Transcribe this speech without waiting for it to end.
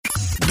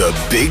The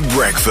Big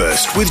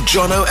Breakfast with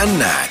Jono and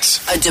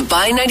Nat. A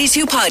Dubai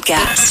 92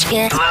 podcast.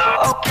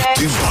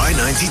 Dubai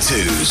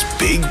 92's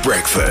Big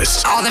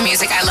Breakfast. All the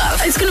music I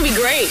love. It's going to be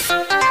great.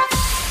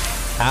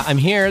 I'm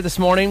here this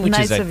morning, which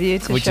Nice is of you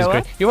to which show is great.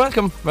 up. You're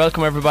welcome.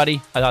 Welcome,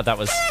 everybody. I thought that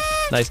was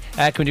nice.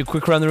 Can we do a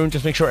quick round the room,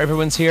 just make sure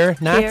everyone's here?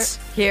 Nats?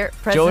 Here,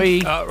 present.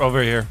 Joey?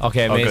 Over here.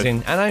 Okay,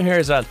 amazing. And I'm here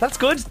as well. That's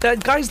good.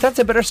 Guys, that's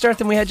a better start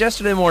than we had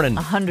yesterday morning,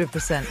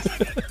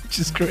 100%. which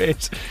is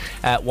great.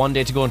 One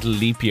day to go until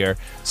leap year.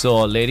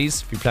 So,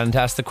 ladies, if you plan to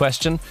ask the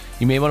question,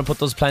 you may want to put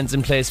those plans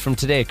in place from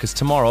today, because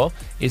tomorrow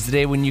is the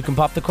day when you can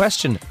pop the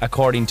question,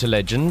 according to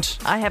legend.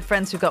 I have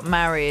friends who got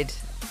married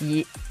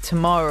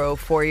tomorrow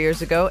 4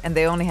 years ago, and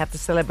they only have to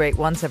celebrate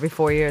once every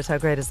 4 years. How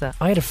great is that?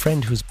 I had a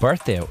friend whose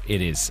birthday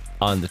it is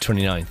on the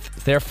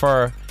 29th.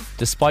 Therefore,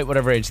 despite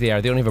whatever age they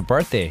are, they only have a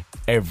birthday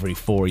every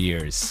 4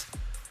 years.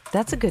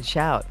 That's a good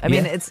shout. I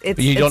mean, it's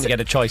You don't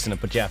get a choice in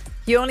it, but yeah.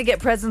 you only get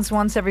presents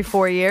once every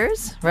 4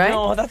 years, right?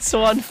 No, that's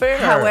so unfair.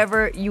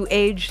 However, you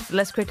age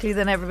less quickly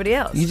than everybody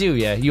else. You do,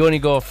 yeah. You only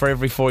go for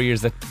every 4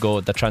 years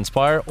that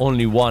transpire.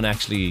 Only one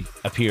actually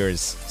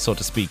appears, so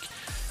to speak.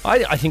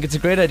 I think it's a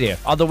great idea.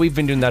 Although we've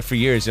been doing that for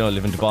years, you know,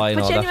 live in Dubai and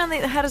But all that. genuinely,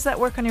 how does that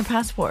work on your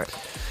passport?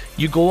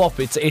 You go up.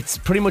 It's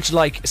pretty much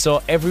like,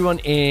 so everyone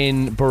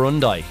in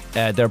Burundi,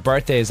 their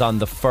birthday is on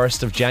the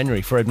 1st of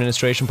January for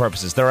administration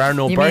purposes. There are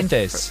no You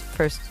birthdays.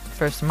 Mean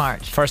first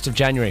March. 1st of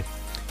January.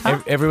 Huh?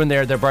 Everyone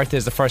there, their birthday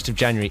is the 1st of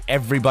January.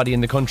 Everybody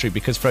in the country,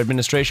 because for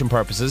administration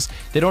purposes,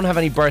 they don't have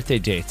any birthday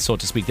dates, so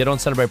to speak. They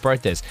don't celebrate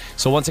birthdays.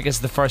 So once it gets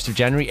to the 1st of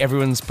January,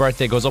 everyone's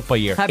birthday goes up by a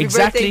year. Happy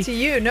birthday to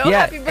you. No,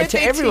 happy birthday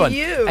to everyone. to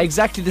you.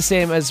 Exactly the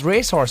same as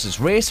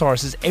racehorses.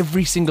 Racehorses,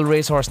 every single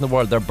racehorse in the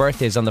world, their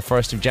birthday is on the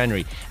 1st of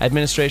January.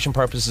 Administration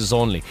purposes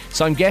only.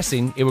 So I'm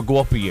guessing it would go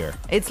up a year.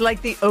 It's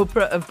like the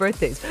Oprah of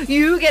birthdays.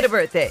 You get a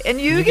birthday,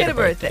 and you get a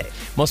birthday.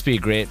 Must be a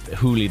great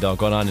hoolie though,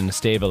 going on in a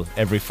stable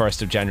every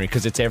 1st of January,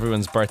 because it's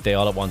everyone's birthday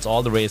all at once.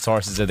 All the race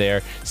horses are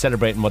there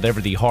celebrating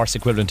whatever the horse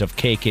equivalent of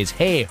cake is.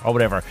 Hay or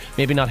whatever.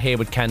 Maybe not hay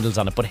with candles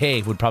on it, but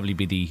hay would probably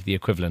be the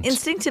equivalent.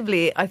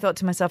 Instinctively, I thought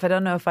to myself, I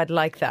don't know if I'd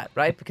like that,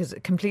 right? Because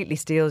it completely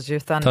steals your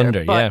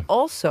thunder. But yeah.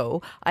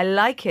 also, I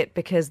like it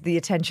because the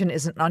attention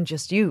isn't on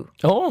just you.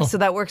 Oh. So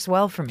that works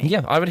well for me.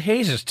 Yeah, I would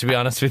hate it, to be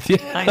honest with you.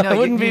 I know,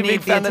 wouldn't you be a need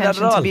big fan the of that at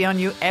attention to all. be on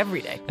you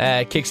every day.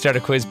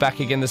 Kickstarter quiz back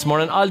again this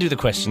morning. I'll do the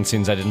questions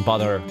since I didn't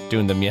bother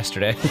doing them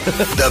yesterday.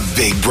 The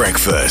Big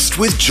Breakfast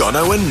with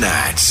Jono and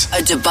Nat.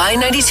 A Dubai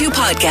 92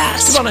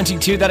 podcast. Come on,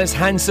 NT2, that is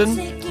Hanson,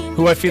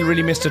 who I feel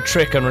really missed a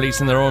trick on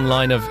releasing their own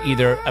line of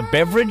either a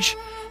beverage.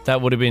 That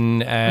would have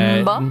been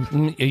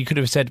you could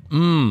have said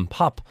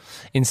pop.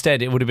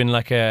 Instead, it would have been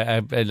like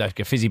a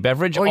fizzy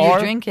beverage, Or you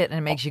drink it and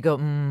it makes you go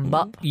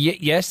bop.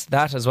 Yes,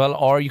 that as well.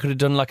 Or you could have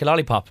done like a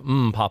lollipop,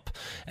 pop.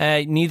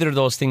 Neither of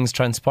those things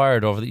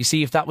transpired over. You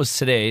see, if that was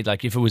today,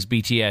 like if it was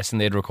BTS and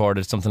they'd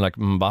recorded something like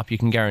bop, you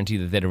can guarantee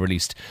that they'd have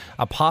released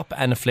a pop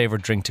and a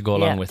flavoured drink to go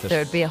along with it.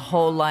 There'd be a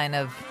whole line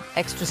of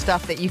extra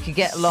stuff that you could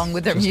get along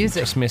with their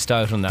music. Just missed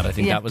out on that. I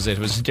think that was it.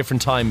 It was a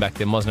different time back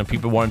then, wasn't it?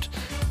 People weren't,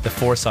 the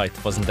foresight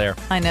wasn't there.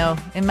 I know.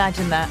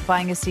 Imagine that,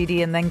 buying a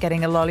CD and then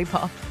getting a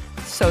lollipop.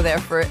 So there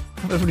for it.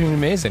 That would have been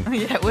amazing.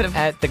 Yeah, it would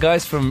have. The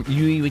guys from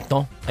Louis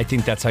Vuitton, I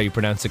think that's how you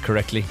pronounce it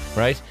correctly,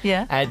 right?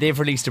 Yeah. They've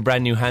released a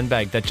brand new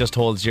handbag that just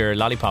holds your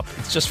lollipop.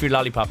 It's just for your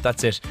lollipop,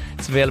 that's it.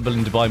 It's available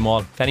in Dubai Mall.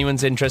 If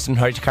anyone's interested in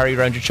how to carry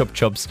around your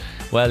chup-chups,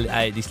 well,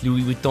 this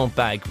Louis Vuitton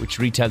bag, which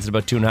retails at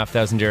about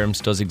 2,500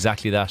 dirhams, does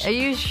exactly that. Are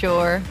you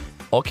sure?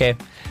 Okay.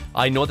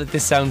 I know that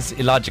this sounds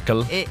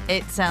illogical.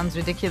 It sounds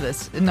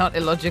ridiculous. Not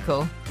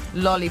illogical.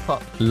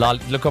 Lollipop.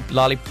 Look up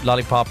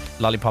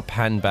lollipop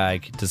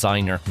handbag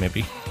designer,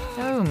 maybe.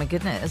 Oh my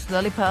goodness.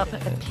 Lollipop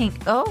pink.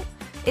 Oh,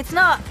 it's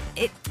not.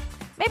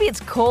 Maybe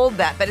it's called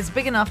that, but it's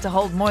big enough to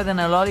hold more than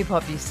a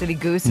lollipop, you silly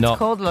goose. It's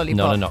called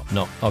lollipop.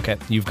 No. Okay,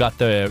 you've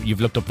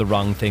looked up the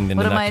wrong thing then.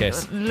 What in am that I?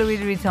 case. Louis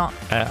Vuitton.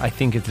 I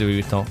think it's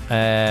Louis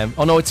Vuitton.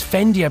 Oh no, it's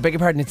Fendi. I beg your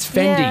pardon. It's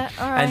Fendi, Yeah,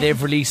 all right. and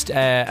they've released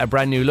a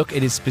brand new look.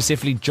 It is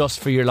specifically just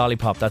for your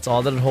lollipop. That's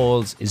all that it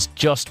holds. Is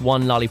just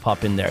one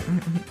lollipop in there.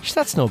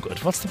 That's no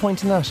good. What's the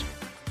point in that?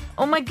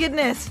 Oh my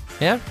goodness.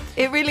 Yeah,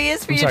 It really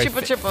is for I'm you, sorry,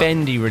 Chupa Chupa.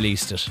 Fendi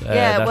released it.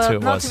 Yeah, that's well, who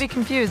it not was. to be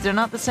confused. They're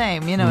not the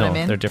same. You know No, what I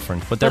mean? they're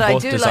different, but they're But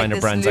both I do designer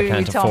like brands this I Louis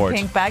can't Vuitton afford.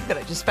 pink bag that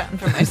I just found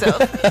for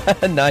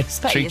myself. Nice,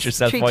 Please, treat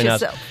yourself. treat Why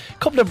yourself. not?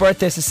 Couple of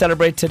birthdays to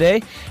celebrate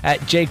today.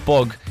 Jake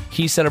Bugg,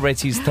 he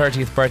celebrates his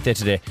 30th birthday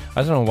today.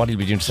 I don't know what he'll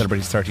be doing to celebrate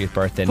his 30th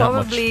birthday. Not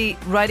much. Probably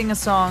writing a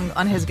song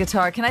on his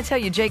guitar. Can I tell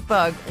you, Jake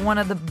Bugg, one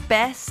of the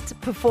best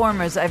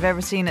performers I've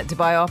ever seen at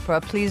Dubai Opera.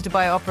 Please,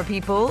 Dubai Opera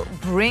people,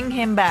 bring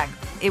him back.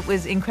 It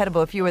was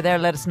incredible. If you were there,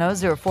 let us know.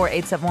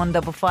 04871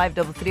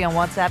 5533 on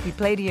WhatsApp. He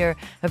played here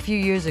a few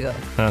years ago.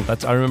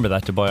 I remember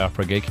that Dubai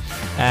Opera gig.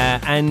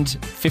 And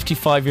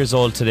 55 years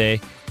old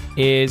today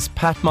is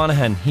Pat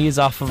Monahan. He is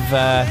off of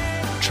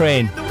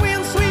Train. The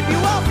wind sweep you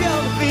off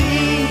your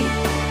feet.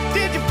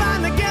 Did you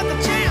finally get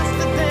the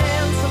chance to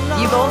dance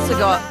along? You've also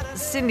got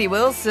Cindy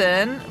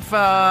Wilson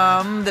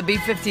from the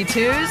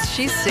B-52s.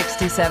 She's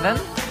 67.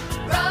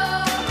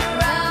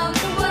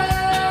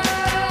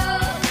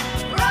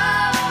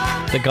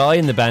 The guy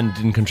in the band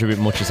didn't contribute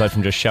much aside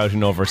from just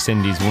shouting over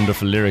Cindy's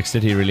wonderful lyrics,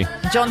 did he really?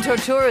 John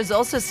Turturro is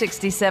also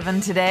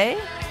 67 today.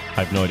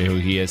 I have no idea who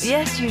he is.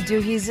 Yes, you do.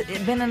 He's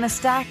been in a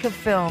stack of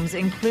films,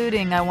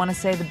 including, I want to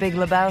say, The Big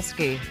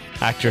Lebowski.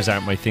 Actors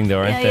aren't my thing though,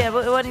 aren't Yeah, they? yeah,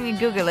 but why don't you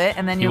Google it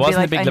and then He you'll be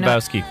wasn't like, the Big I know-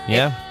 Lebowski,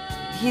 yeah?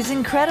 He's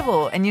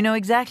incredible, and you know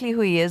exactly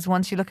who he is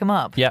once you look him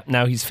up. Yeah,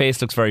 now his face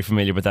looks very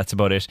familiar, but that's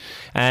about it.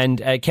 And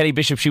Kelly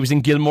Bishop, she was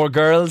in Gilmore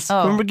Girls.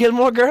 Oh. Remember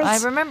Gilmore Girls? I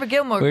remember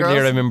Gilmore Weirdly,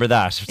 Girls. I remember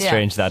that. Yeah.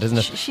 Strange that, isn't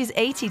it? She's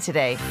 80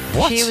 today.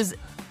 What? She was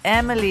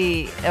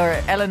Emily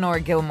or Eleanor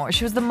Gilmore.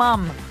 She was the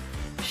mum.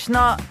 She's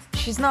not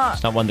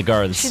Not one of the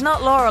girls. She's not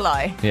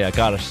Lorelai. Yeah,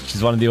 got it.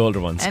 She's one of the older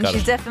ones. And got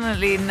she's it.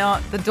 definitely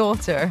not the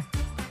daughter.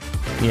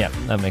 Yeah,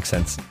 that makes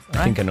sense.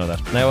 I think I know that.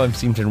 Now I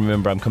seem to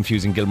remember I'm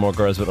confusing Gilmore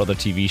Girls with other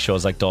TV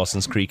shows like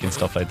Dawson's Creek and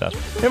stuff like that.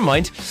 Never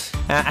mind.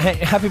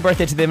 Happy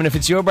birthday to them, and if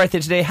it's your birthday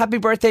today, happy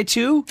birthday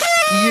to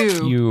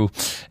you.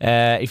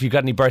 If you've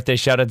got any birthday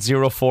shout out,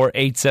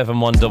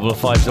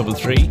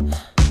 048715533.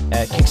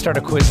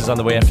 Kickstarter quiz is on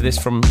the way after this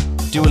from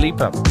Dua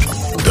Lipa.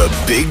 The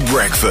Big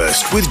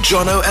Breakfast with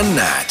Jono and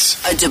Nat.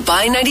 A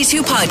Dubai 92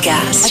 I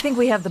podcast. think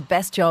we have the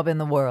best job in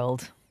the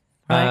world.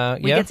 Right?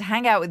 We yeah. get to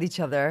hang out with each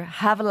other,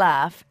 have a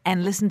laugh,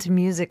 and listen to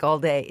music all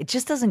day. It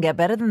just doesn't get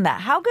better than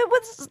that. How good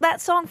was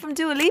that song from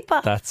Dua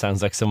Lipa? That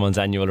sounds like someone's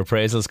annual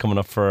appraisal is coming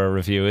up for a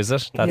review, is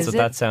it? That's Is what it?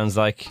 that sounds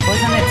like.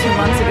 Wasn't it 2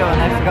 months ago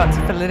and I forgot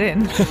to fill it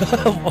in?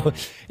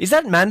 Is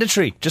that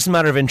mandatory? Just a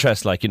matter of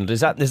interest, like, you know,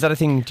 is that a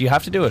thing? Do you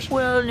have to do it?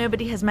 Well,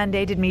 nobody has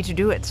mandated me to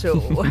do it, so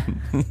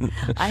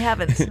I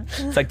haven't.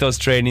 It's like those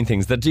training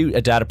things that do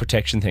a data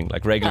protection thing,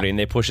 like regularly, and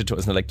they push it to us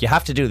and they're like, you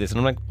have to do this. And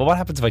I'm like, well, what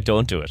happens if I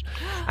don't do it?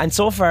 And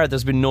so far,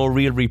 there's been no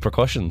real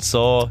repercussions.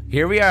 So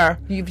here we are.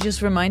 You've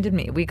just reminded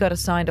me. We got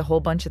assigned a whole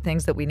bunch of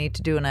things that we need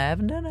to do, and I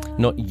haven't done it.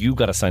 No, you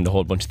got assigned a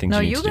whole bunch of things. No,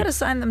 you need you to do. got to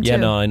sign them Yeah,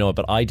 too. no, I know,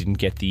 but I didn't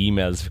get the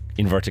emails,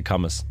 inverted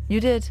commas. You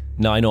did.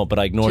 No, I know, but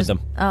I ignored Just-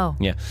 them. oh.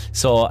 Yeah.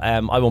 So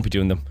I won't be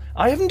doing them.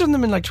 I haven't done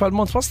them in like 12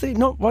 months.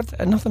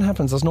 Nothing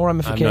happens. There's no I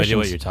ramifications. have no idea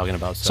what you're talking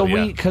about. So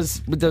yeah.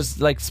 because there's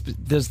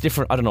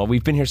different, I don't know,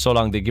 we've been here so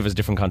long, they give us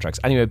different contracts.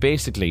 Anyway,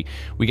 basically,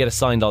 we get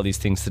assigned all these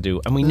things to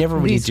do, and we never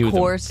really These do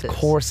courses. them.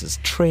 Courses,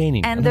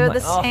 training. And I'm they're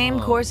like, the same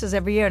courses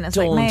every year, and it's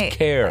don't like, mate,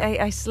 care.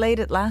 I slayed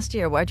it last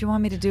year. Why do you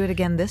want me to do it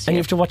again this And year?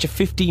 you have to watch a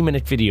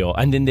 15-minute video,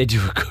 and then they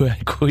do a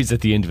quiz at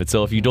the end of it.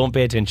 So if you don't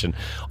pay attention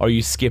or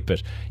you skip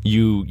it,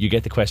 you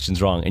get the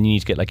questions wrong, and you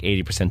need to get like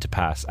 80% to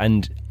pass.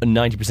 And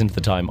 90% of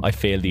the time, I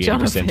fail the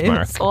 80%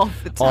 mark. all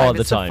the time. All the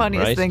It's the time,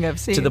 funniest right? thing I've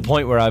seen. To the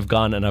point where I've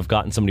gone and I've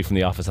gotten somebody from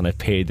the office and I've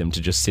paid them to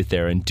just sit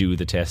there and do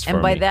the test for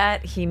And by me.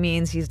 that, he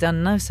means he's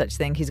done no such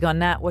thing. He's gone,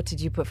 Nat, what did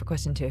you put for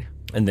question 2?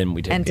 And then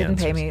we take And the didn't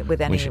pay answers. me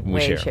with any we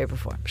way, share. shape, or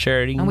form.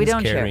 Sharing And we is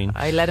don't caring.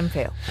 share. I let him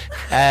fail.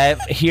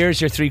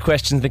 Here's your 3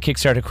 questions in the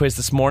Kickstarter quiz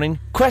this morning.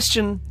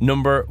 Question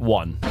number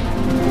 1.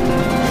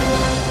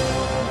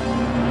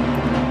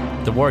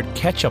 The word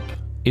ketchup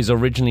is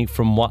originally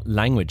from what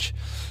language?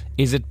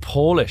 Is it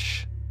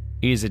Polish?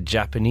 Is it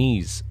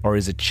Japanese? Or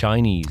is it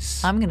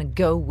Chinese? I'm going to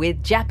go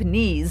with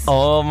Japanese.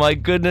 Oh my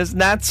goodness,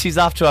 Nat, she's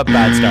off to a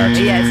bad start.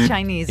 Yeah, it's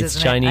Chinese, It's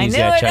isn't Chinese, it?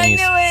 yeah, I knew it, Chinese.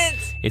 I knew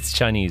it. It's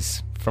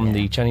Chinese, from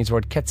the Chinese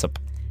word ketchup.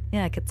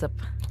 Yeah, ketchup.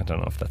 I don't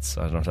know if that's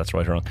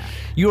right or wrong.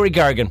 Yuri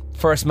Gagarin,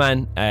 first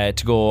man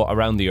to go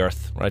around the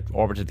Earth, right?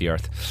 Orbited the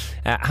Earth.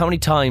 How many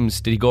times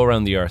did he go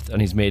around the Earth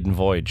on his maiden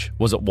voyage?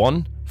 Was it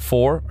 1,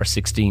 4, or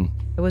 16?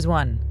 It was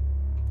 1.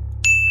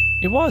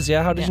 It was,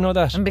 yeah. How did you know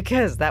that? And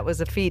because that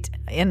was a feat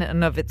in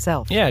and of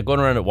itself. Yeah, going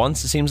around it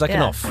once, it seems like Yeah.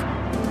 enough. Oh,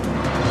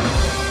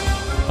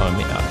 I'm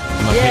not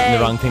hitting Yay.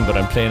 the wrong thing, but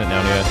I'm playing it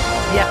now anyway.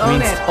 Yeah,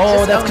 own it.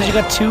 Oh, Just that's own because you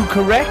it. got 2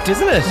 correct,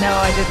 isn't it? No,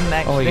 I didn't Oh,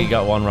 actually. you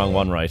got 1 wrong,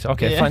 1 right.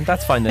 Okay, Yeah. fine.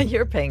 That's fine then.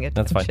 You're paying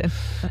That's attention.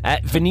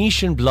 fine.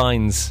 Venetian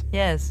blinds.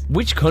 Yes.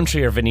 Which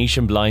country are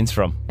Venetian blinds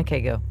from?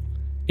 Okay, go.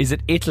 Is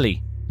it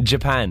Italy,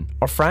 Japan,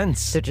 or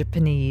France? They're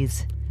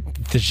Japanese.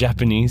 The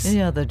Japanese.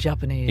 Yeah, they're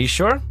Japanese. Are you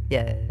sure?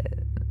 Yeah.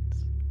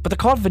 But they're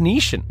called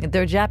Venetian.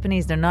 They're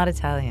Japanese. They're not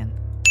Italian.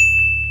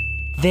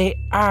 They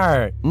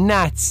are.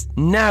 Nats,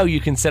 now you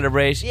can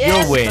celebrate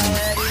your win.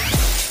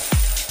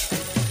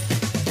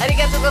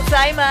 Arigato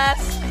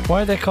gozaimasu.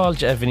 Why are they called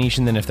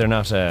Venetian then if they're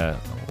not...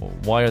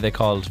 why are they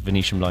called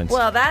Venetian blinds?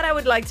 Well, that I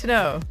would like to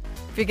know.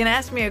 If you can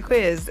ask me a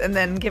quiz and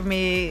then give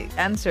me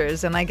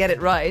answers and I get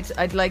it right,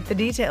 I'd like the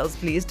details,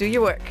 please. Do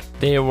your work.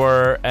 They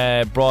were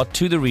brought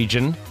to the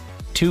region,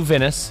 to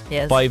Venice,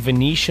 Yes. by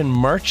Venetian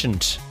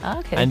merchant.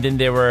 Okay. And then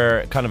they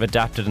were kind of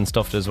adapted and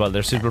stuffed as well.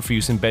 They're suitable for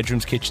use in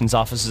bedrooms, kitchens,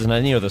 offices, and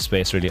any other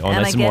space really. And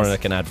Unless I it's more guess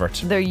like an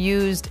advert. They're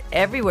used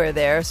everywhere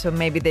there, so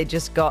maybe they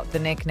just got the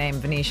nickname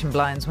Venetian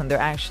blinds when they're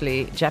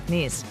actually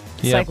Japanese.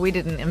 It's Yeah. like we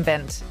didn't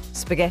invent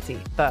spaghetti,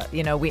 but,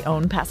 you know, we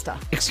own pasta.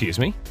 Excuse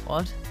me?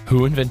 What?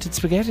 Who invented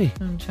spaghetti?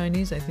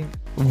 Chinese, I think.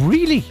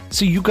 Really?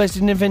 So you guys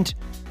didn't invent...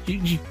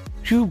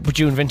 But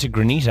you invented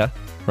granita,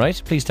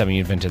 right? Please tell me you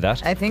invented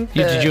that. I think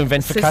Did you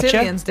invent focaccia?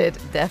 Sicilians did,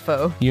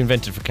 defo. You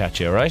invented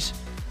focaccia, right?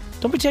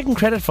 Don't be taking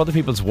credit for other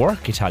people's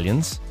work,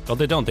 Italians. Well,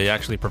 they don't. They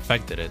actually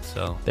perfected it.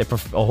 So They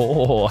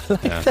I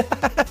like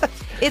yeah.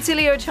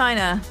 Italy or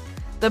China?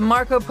 The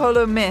Marco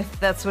Polo myth,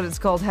 that's what it's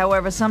called.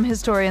 However, some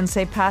historians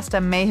say pasta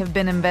may have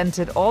been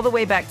invented all the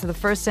way back to the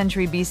 1st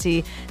century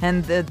BC,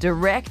 and the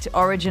direct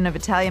origin of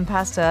Italian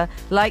pasta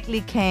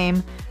likely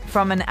came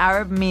from an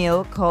Arab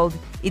meal called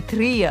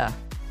itria.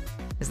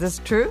 Is this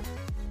true?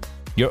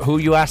 Who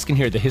are you asking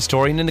here? The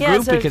historian in the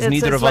group? so Because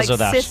neither of like us are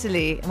that.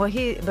 Sicily. Well,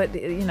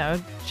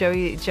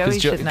 Joey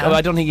should know.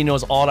 I don't think he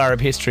knows all Arab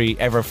history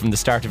ever from the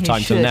start of He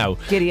time till should. now.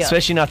 Giddy up.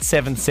 Especially not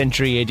 7th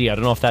century AD. I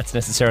don't know if that's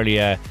necessarily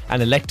an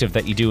elective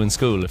that you do in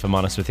school, if I'm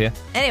honest with you.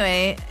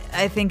 Anyway,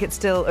 I think it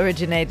still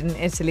originated in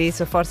Italy,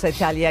 so Forza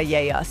Italia,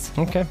 yay us.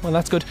 Okay, well,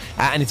 that's good.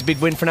 And it's a big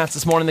win for Nats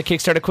this morning, the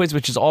Kickstarter quiz,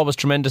 which is always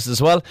tremendous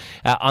as well.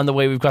 On the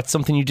way, we've got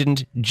something you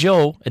didn't,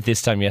 Joe, at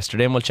this time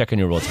yesterday, and we'll check on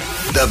your road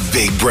time. The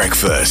Big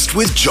Breakfast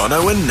with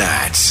Jono and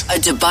Nat. A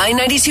Dubai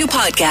 92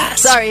 podcast.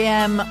 Sorry,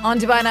 on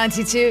Dubai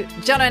 92.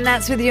 John and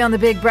Nats with you on the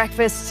Big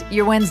Breakfast,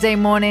 your Wednesday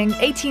morning.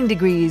 18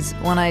 degrees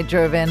when I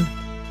drove in.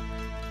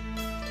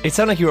 It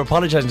sounded like you were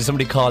apologising to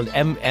somebody called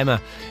Emma.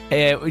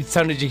 It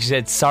sounded like you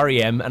said,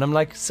 sorry, Em. And I'm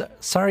like,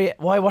 sorry,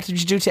 why? What did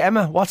you do to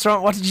Emma? What's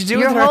wrong? What did you do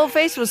Your with her? whole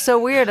face was so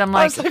weird. I'm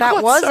I like, was that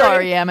what? was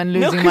Sorry. REM and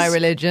losing my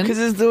religion. Because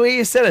it's the way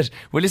you said it.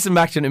 We'll listen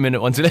back to it in a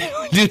minute once we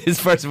do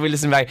this first. We'll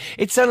listen back.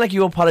 It sounded like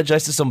you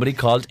apologised to somebody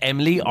called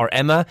Emily or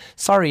Emma.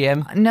 Sorry,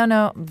 Em.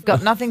 No,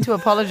 got nothing to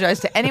apologise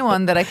to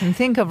anyone that I can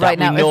think of That right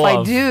we now. know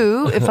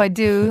If of. I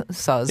do,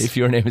 soz. If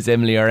your name is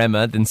Emily or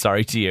Emma, then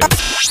sorry to you.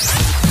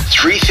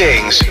 3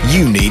 things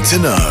you need to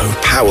know.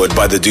 Powered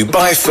by the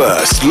Dubai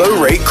First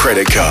low rate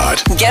credit card.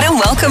 Get a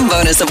welcome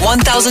bonus of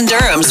 1,000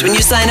 dirhams when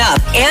you sign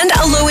up and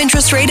a low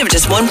interest rate of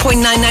just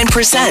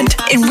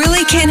 1.99%. It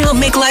really can help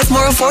make life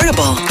more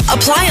affordable.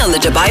 Apply on the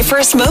Dubai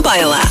First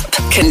mobile app.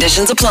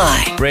 Conditions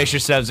apply. Brace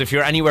yourselves if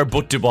you're anywhere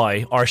but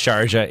Dubai or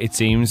Sharjah, it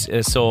seems.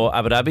 So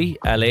Abu Dhabi,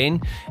 Al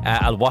Ain,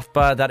 Al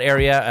Watfa, that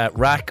area,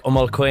 Rak,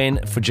 Al Quwain,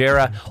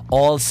 Fujairah,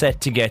 all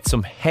set to get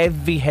some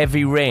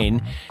heavy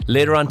rain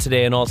later on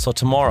today and also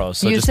tomorrow.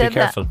 So just be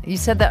careful. You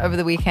said that over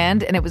the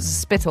weekend, and it was a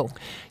spittle.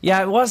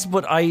 Yeah, it was,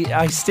 but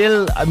I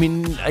still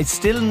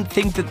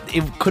think that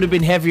it could have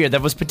been heavier. There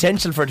was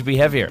potential for it to be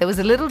heavier. There was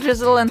a little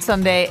drizzle on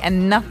Sunday,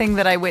 and nothing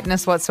that I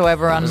witnessed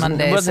whatsoever on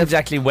Monday. It wasn't So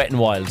exactly wet and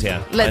wild,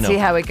 yeah. let's see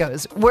how it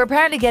goes. We're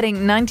apparently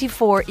getting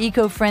 94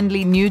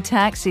 eco-friendly new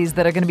taxis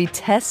that are going to be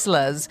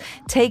Teslas,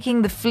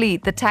 taking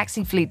the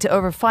taxi fleet to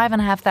over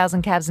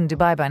 5,500 cabs in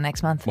Dubai by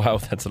next month. Wow,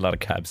 that's a lot of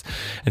cabs.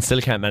 And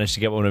still can't manage to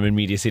get one. I'm in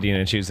Media City on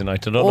a Tuesday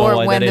night. I don't know Or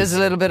why when that there's is. a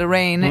little bit of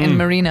rain in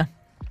Marina.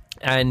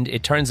 And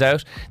it turns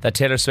out that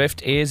Taylor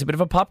Swift is a bit of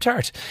a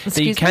Pop-Tart. The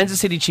Excuse me? Kansas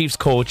City Chiefs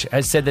coach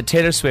has said that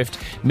Taylor Swift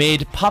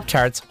made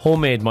Pop-Tarts,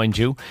 homemade mind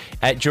you,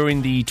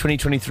 during the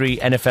 2023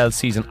 NFL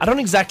season. I don't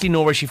exactly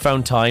know where she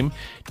found time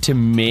to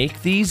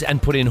make these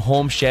and put in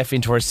home chef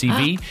into her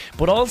CV,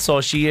 but also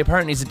she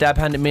apparently is a dab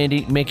hand at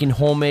making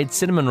homemade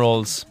cinnamon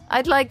rolls.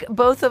 I'd like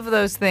both of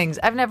those things.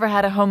 I've never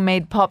had a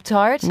homemade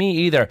Pop-Tart. Me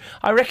either.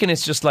 I reckon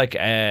it's just like,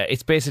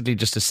 it's basically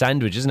just a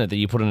sandwich, isn't it, that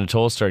you put in a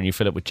toaster and you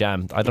fill it with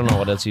jam. I don't know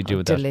what else you do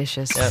with that. Delicious.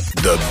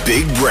 The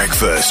Big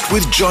Breakfast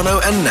with Jono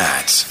and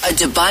Nat. A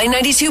Dubai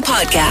 92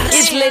 podcast.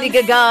 It's Lady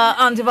Gaga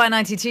on Dubai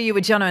 92. You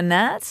with Jono and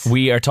Nat.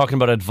 We are talking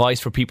about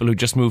advice for people who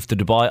just moved to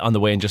Dubai on the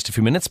way in just a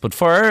few minutes. But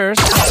first,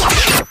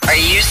 Are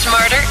you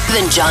smarter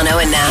than Jono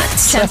and Nat?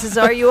 Chances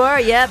are you are.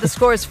 Yeah, the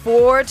score is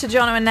 4 to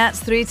Jono and Nat's,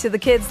 3 to the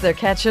kids. They're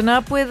catching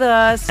up with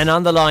us. and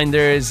on the line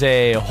there's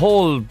a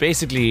whole,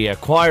 basically a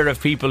choir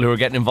of people who are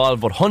getting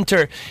involved. But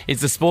Hunter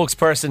is the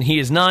spokesperson. He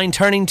is 9,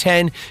 turning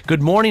 10.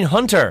 Good morning,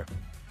 Hunter.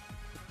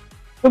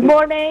 Good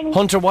morning.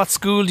 Hunter, what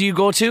school do you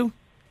go to?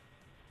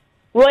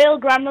 Royal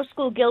Grammar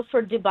School,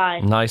 Guildford,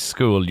 Dubai. Nice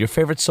school. Your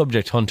favourite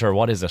subject, Hunter,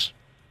 what is it?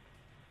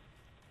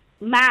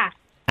 Math.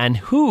 And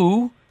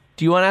who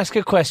do you want to ask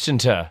a question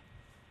to?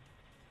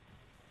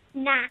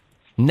 Nat.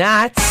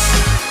 Nats.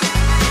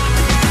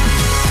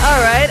 All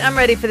right, I'm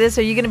ready for this.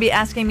 Are you going to be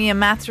asking me a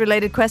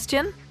maths-related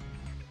question?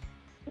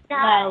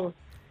 No.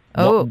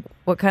 Oh,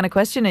 what kind of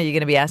question are you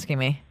going to be asking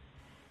me?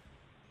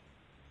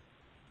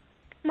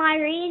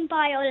 Marine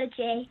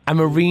biology. A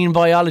marine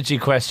biology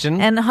question.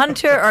 And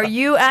Hunter, are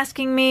you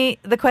asking me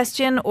the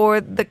question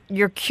or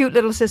your cute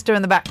little sister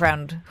in the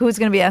background? Who's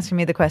going to be asking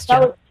me the question?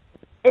 No,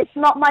 it's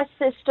not my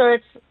sister.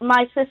 It's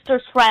my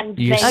sister's friend.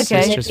 Your named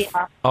sister's.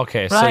 Olivia.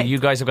 Okay, so Right. you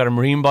guys have got a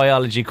marine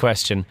biology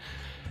question.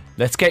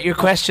 Let's get your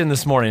question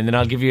this morning, then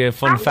I'll give you a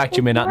fun fact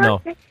you may not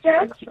know.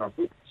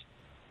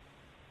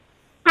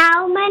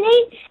 How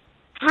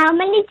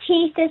many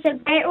teeth does a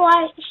great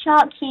white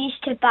shark use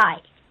to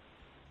bite?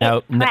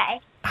 Now, Prey.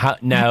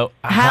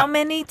 How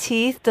many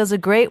teeth does a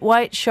great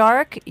white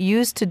shark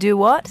use to do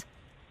what?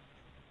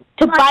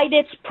 To bite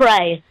its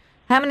prey.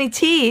 How many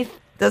teeth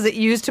does it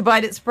use to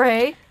bite its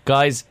prey?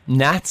 guys,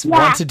 Nats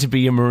wanted to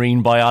be a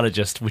marine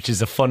biologist, which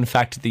is a fun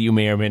fact that you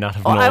may or may not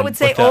have known. I would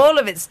say but, all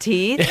of its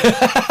teeth.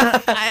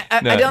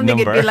 I don't think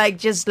it'd be like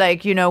just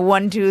like, you know,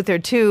 one tooth or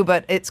two,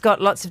 but it's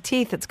got lots of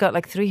teeth. It's got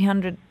like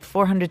 300,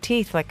 400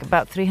 teeth, like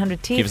about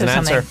 300 teeth Give us or an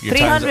something. answer. Your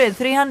time's up.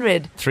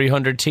 300.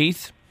 300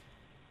 teeth?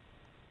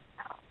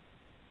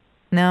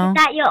 No,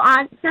 Is that your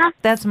answer?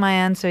 that's my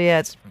answer. Yeah,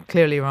 it's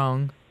clearly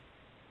wrong.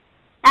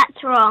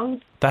 That's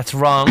wrong. That's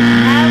wrong.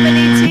 How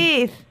many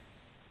teeth?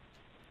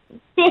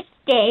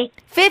 50.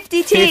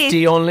 50 teeth.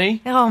 50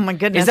 only. Oh my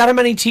goodness. Is that how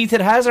many teeth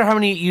it has, or how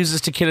many it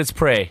uses to kill its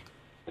prey?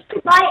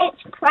 Right,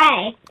 it's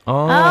prey.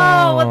 Oh,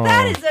 well,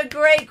 that is a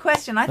great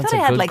question. I That's thought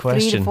a I had good like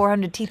 300 question. to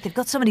 400 teeth. They've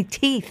got so many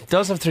teeth. It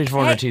does have 300 to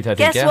 400 teeth, I think.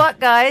 Guess Yeah. what,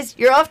 guys?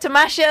 You're off to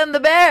Masha and the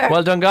Bear.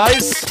 Well done,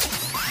 guys.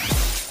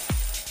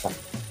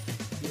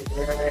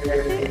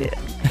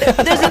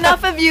 There's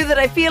enough of you that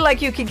I feel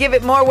like you could give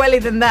it more welly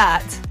than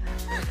that.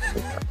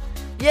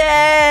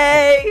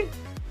 Yay!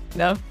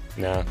 No,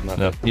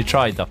 No, you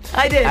tried though.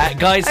 I did.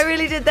 Guys. I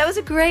really did. That was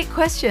a great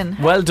question.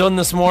 Well done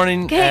this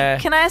morning. Okay,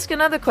 can I ask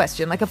another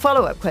question, like a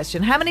follow-up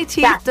question? How many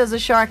teeth does a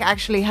shark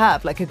actually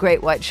have, like a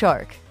great white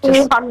shark?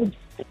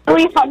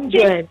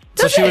 300.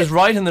 So she was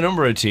right in the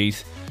number of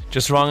teeth,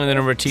 just wrong in the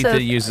number of teeth that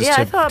it uses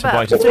I to thought about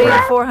bite its 300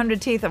 prey. or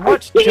 400 teeth. I've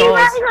watched 3 Jaws.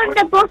 rows on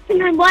the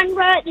bottom and 1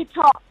 row at the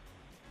top.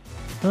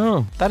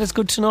 Oh, that is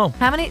good to know.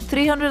 How many?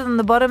 300 on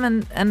the bottom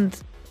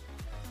and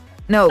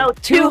no, No,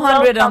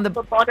 200 on the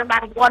bottom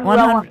and 1 row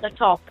 100. on the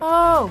top.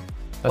 Oh,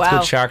 That's wow.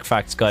 good shark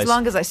facts, guys. As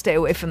long as I stay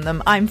away from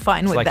them, I'm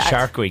fine It's with like that.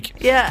 Shark Week,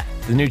 Yeah.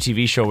 the new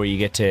TV show where you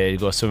get to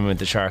go swimming with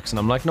the sharks, and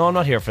I'm like, no, I'm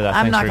not here for that.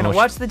 I'm Thanks not very going to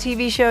much. watch the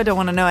TV show. Don't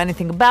want to know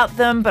anything about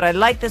them. But I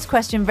like this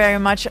question very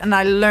much, and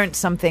I learnt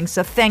something.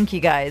 So thank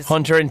you, guys.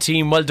 Hunter and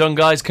team, well done,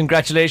 guys.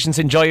 Congratulations.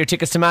 Enjoy your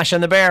tickets to Masha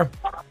and the Bear.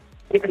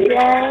 I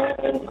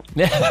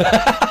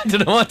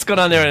don't know what's going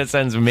on there, and it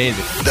sounds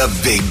amazing.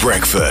 The Big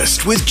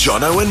Breakfast with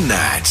Jono and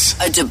Nat.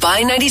 A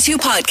Dubai 92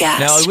 podcast.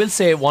 Now, I will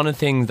say one of the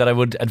things that I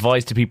would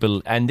advise to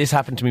people, and this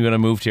happened to me when I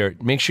moved here,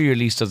 make sure your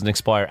lease doesn't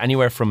expire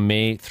anywhere from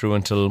May through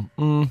until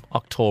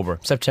October,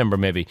 September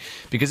maybe.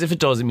 Because if it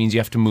does, it means you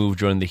have to move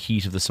during the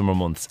heat of the summer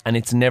months. And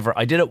it's never,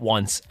 I did it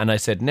once, and I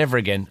said, never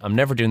again, I'm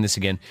never doing this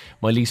again.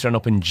 My lease ran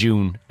up in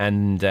June,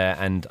 and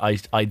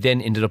I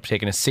then ended up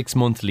taking a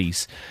 6-month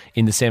lease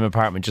in the same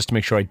apartment just to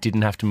make sure I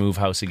didn't have to move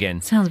house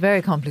again. Sounds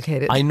very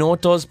complicated. I know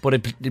it does,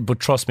 but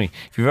trust me,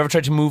 if you've ever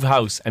tried to move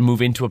house and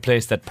move into a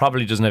place that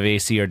probably doesn't have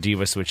AC or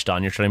Diva switched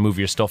on, you're trying to move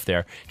your stuff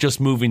there, just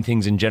moving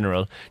things in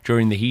general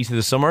during the heat of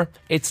the summer,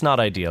 it's not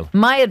ideal.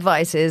 My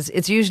advice is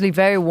it's usually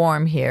very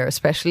warm here,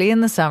 especially in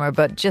the summer,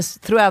 but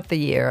just throughout the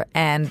year.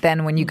 And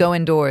then when you go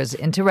indoors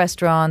into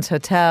restaurants,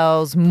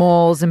 hotels,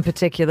 malls in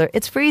particular,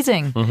 it's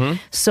freezing. Mm-hmm.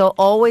 So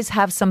always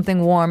have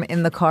something warm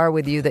in the car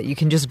with you that you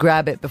can just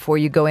grab it before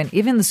you go in.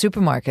 Even the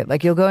supermarket,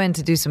 like you'll go in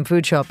to do some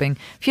food shopping.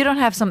 If you don't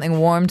have something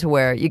warm to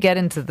wear, you get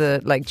into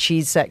the like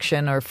cheese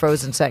section or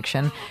frozen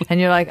section and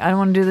you're like, I don't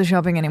want to do the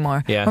shopping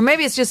anymore. Yeah. Or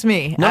maybe it's just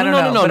me. No, I don't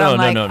no, know. no, but no, I'm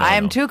no, like, no, no, I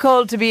am no. too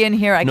cold to be in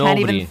here. I can't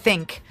even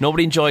think.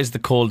 Nobody enjoys the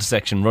cold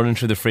section, running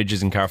through the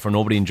fridges in Carrefour.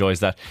 Nobody enjoys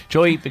that.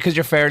 Joey, because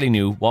you're fairly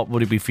new, what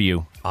would it be for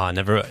you?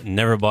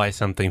 Never buy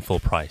something full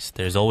price.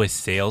 There's always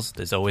sales.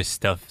 There's always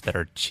stuff that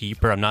are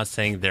cheaper. I'm not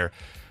saying they're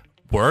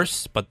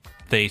worse, but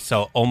they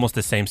sell almost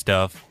the same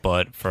stuff,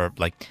 but for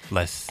like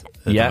less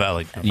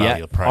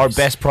value price. Our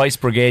best price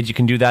brigade, you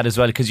can do that as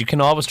well, because you can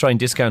always try and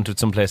discount at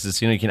some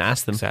places. You know, you can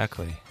ask them.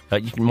 Exactly.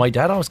 My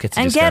dad always gets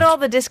a And discount. get all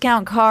the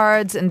discount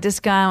cards and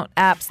discount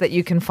apps that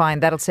you can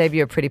find. That'll save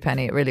you a pretty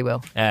penny. It really will.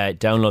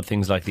 Download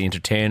things like The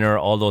Entertainer,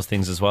 all those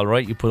things as well,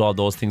 right? You put all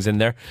those things in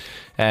there.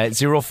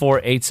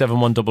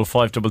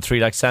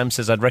 048715533. Like Sam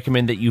says, I'd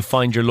recommend that you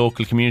find your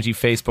local community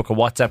Facebook or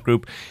WhatsApp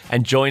group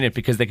and join it,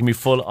 because they can be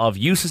full of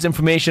useless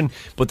information,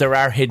 but there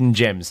are hidden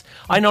gems.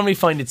 I normally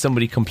find it's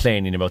somebody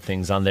complaining about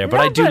things on there, but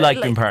I do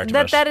like being part of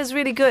it. That is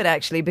really good,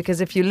 actually, because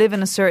if you live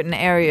in a certain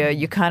area,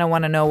 you kind of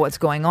want to know what's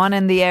going on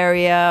in the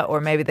area, or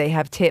maybe they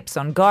have tips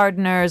on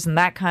gardeners and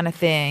that kind of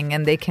thing,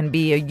 and they can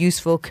be a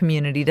useful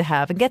community to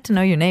have and get to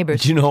know your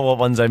neighbours. Do you know what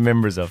ones I'm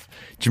members of?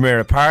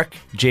 Jumeirah Park,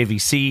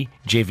 JVC,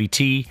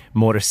 JVT,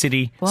 Motor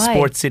City, Why?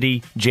 Sports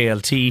City,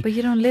 JLT. But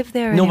you don't live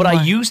there No, anymore. but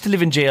I used to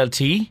live in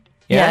JLT.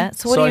 Yeah,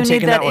 so what do I'm you need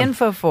taking that one.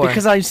 info for?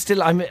 Because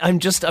I'm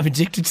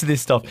addicted to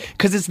this stuff.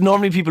 Because it's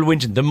normally people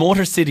whinging. The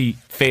Motor City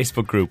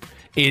Facebook group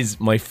is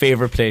my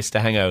favourite place to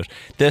hang out.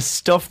 The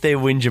stuff they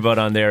whinge about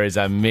on there is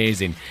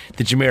amazing.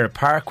 The Jumeirah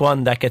Park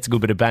one, that gets a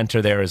good bit of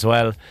banter there as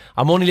well.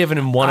 I'm only living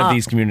in one of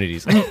these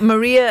communities.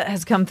 Maria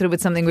has come through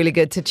with something really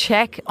good. To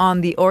check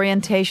on the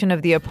orientation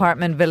of the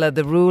apartment villa,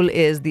 the rule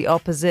is the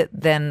opposite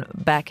than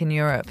back in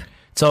Europe.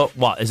 So,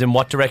 what? Is in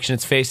what direction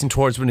it's facing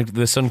towards when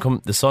the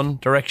sun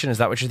direction? Is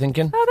that what you're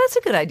thinking? Oh, that's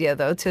a good idea,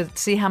 though, to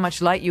see how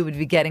much light you would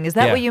be getting. Is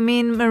that Yeah. what you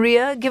mean,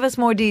 Maria? Give us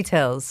more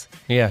details.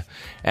 Yeah.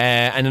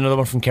 And another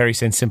one from Kerry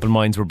saying Simple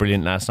Minds were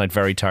brilliant last night.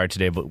 Very tired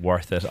today, but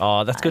worth it.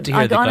 Oh, that's good to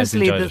hear that guys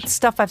Honestly, enjoyed the it.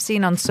 stuff I've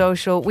seen on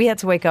social, we had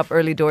to wake up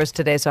early doors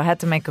today, so I had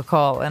to make a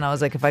call. And I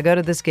was like, if I go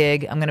to this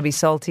gig, I'm going to be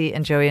salty,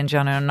 and Joey and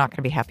John are not going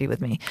to be happy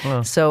with me.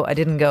 So I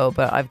didn't go,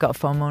 but I've got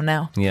FOMO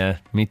now. Yeah,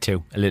 me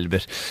too, a little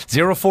bit.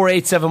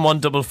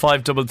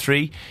 048715533.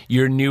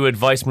 Your new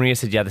advice, Maria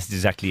said, yeah, this is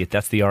exactly it.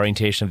 That's the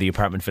orientation of the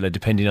apartment villa,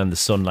 depending on the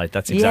sunlight.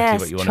 That's exactly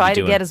what you want to be try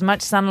doing. to get as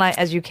much sunlight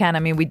as you can. I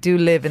mean, we do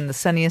live in the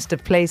sunniest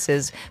of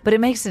places, but it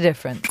makes a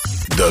difference.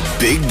 The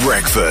Big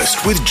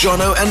Breakfast with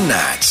Jono and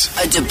Nat.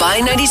 A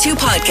Dubai 92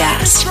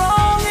 podcast.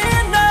 Strong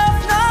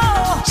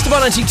enough, no. It's the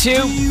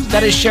 192.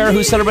 That is Cher,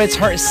 who celebrates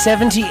her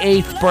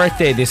 78th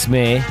birthday this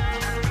May.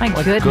 My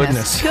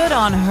goodness. Good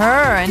on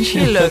her. And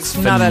she looks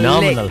not phenomenal.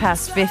 a lick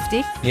past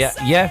 50.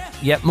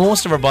 Yeah.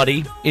 Most of her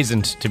body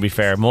isn't, to be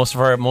fair. Most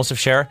of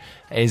Cher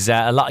is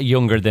a lot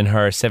younger than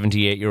her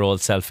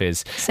 78-year-old self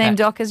is. Same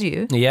doc as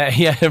you.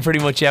 Yeah, pretty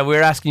much. Yeah,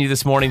 we're asking you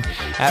this morning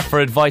for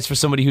advice for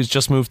somebody who's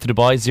just moved to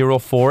Dubai.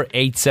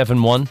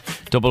 04871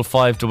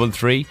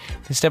 5533.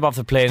 They step off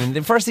the plane, and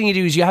the first thing you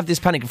do is you have this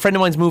panic. A friend of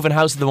mine's moving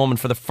house at the moment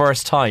for the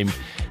first time,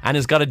 and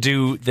has got to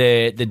do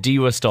the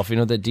DIWA stuff. You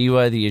know, the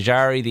DIWA, the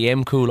Ajari, the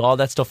MCool, all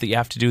that stuff that you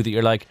have to do. That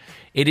you're like,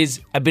 it is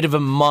a bit of a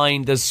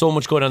mind. There's so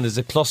much going on. There's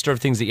a cluster of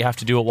things that you have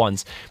to do at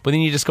once. But then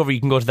you discover you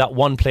can go to that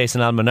one place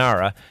in Al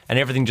Manara, and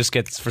everything just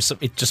gets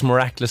it just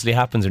miraculously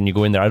happens when you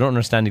go in there. I don't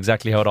understand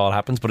exactly how it all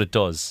happens, but it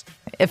does.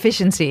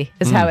 Efficiency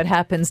is how it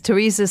happens.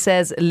 Teresa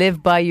says,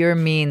 live by your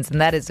means, and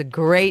that is a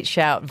great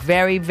shout.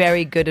 Very,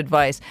 very good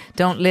advice.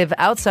 Don't live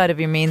outside of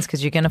your means,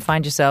 because you're going to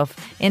find yourself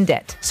in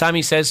debt.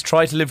 Sammy says,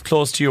 try to live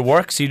close to your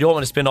work, so you don't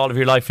want to spend all of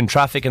your life in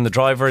traffic, and the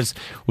drivers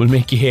will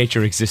make you hate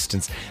your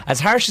existence. As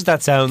harsh as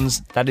that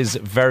sounds, that is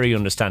very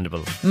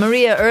understandable.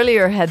 Maria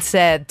earlier had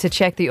said to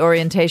check the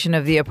orientation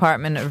of the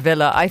apartment or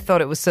villa. I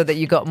thought it was so that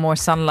you got more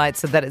sunlight,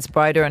 so that it's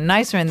brighter and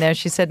nicer in there.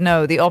 She said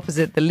no, the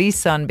opposite, the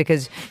least sun,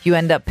 because you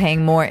end up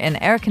paying more in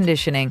air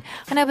conditioning.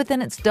 I know, but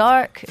then it's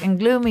dark and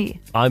gloomy.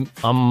 I'm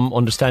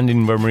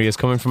understanding where Maria's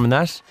coming from in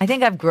that. I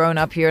think I've grown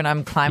up here and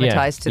I'm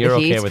climatized to the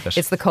heat. Okay with it.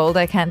 It's the cold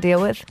I can't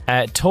deal with.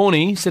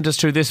 Tony sent us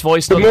through this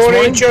voice Good note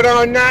morning, this morning.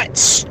 John and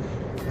Nats.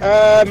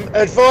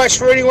 Advice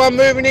for anyone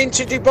moving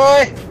into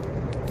Dubai: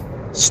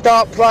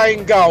 start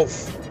playing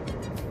golf.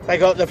 They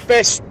got the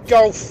best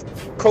golf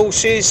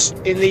courses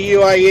in the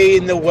UAE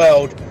in the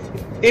world.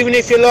 Even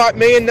if you're like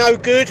me and no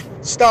good,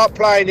 start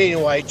playing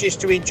anyway, just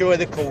to enjoy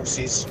the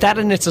courses. That,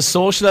 and it's a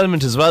social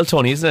element as well,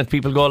 Tony, isn't it?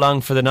 People go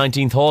along for the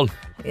 19th hole.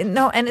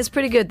 No, and it's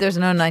pretty good. There's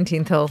no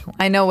 19th hole.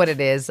 I know what it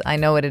is,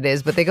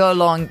 but they go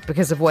along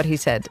because of what he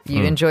said.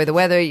 You enjoy the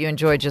weather, you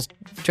enjoy just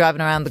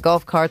driving around the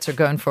golf carts or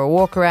going for a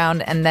walk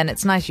around, and then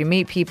it's nice. You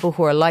meet people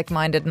who are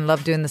like-minded and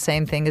love doing the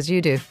same thing as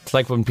you do. It's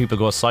like when people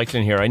go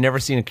cycling here. I never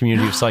seen a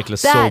community of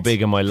cyclists so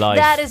big in my life.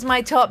 That is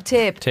my top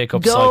tip. Take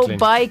up Go cycling.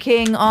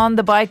 biking on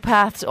the bike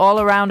paths all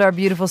around our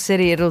beautiful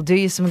city. It'll do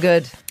you some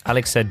good.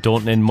 Alex said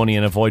don't lend money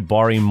and avoid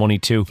borrowing money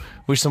too.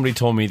 Wish somebody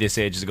told me this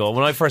ages ago.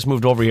 When I first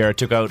moved over here, I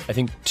took out, I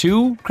think,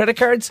 2 credit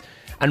cards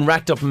and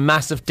racked up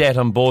massive debt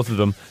on both of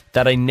them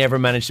that I never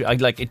managed to.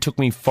 It took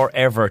me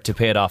forever to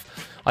pay it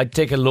off. I'd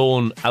take a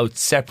loan out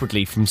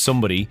separately from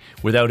somebody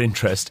without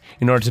interest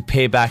in order to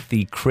pay back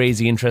the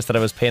crazy interest that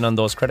I was paying on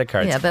those credit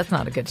cards. Yeah, that's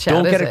not a good shout.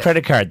 Don't get a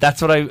credit card.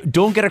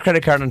 Don't get a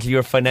credit card until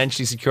you're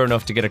financially secure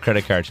enough to get a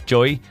credit card.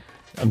 Joey,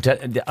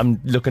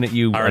 I'm looking at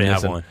you. I already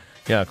have one.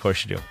 Yeah, of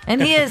course you do. And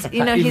he is,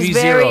 he's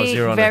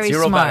zero very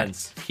smart.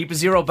 balance. Keep a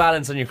zero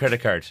balance on your credit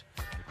card.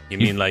 You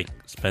mean like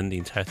spend the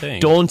entire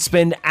thing? Don't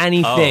spend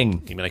anything.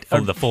 Oh, you mean like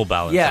the full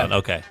balance? Yeah.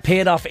 Okay.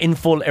 Pay it off in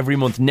full every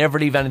month. Never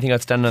leave anything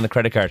outstanding on the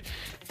credit card.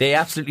 They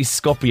absolutely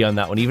scuppy on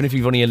that one, even if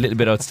you've only a little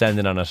bit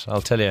outstanding on it.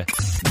 I'll tell you.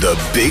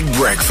 The Big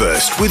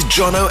Breakfast with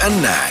Jono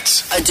and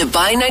Nat. A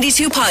Dubai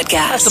 92 podcast.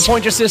 That's the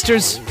Pointer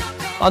Sisters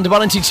on Dubai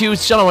 92.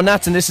 It's Jono and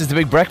Nats, and this is the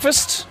Big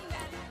Breakfast.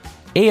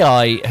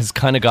 AI has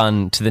kind of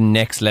gone to the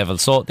next level.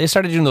 So they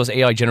started doing those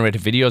AI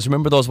generated videos.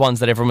 Remember those ones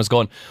that everyone was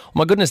going, oh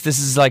my goodness, this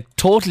is like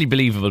totally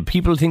believable.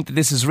 People think that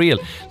this is real.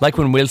 Like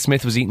when Will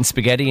Smith was eating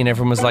spaghetti and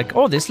everyone was like,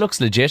 oh, this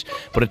looks legit.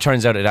 But it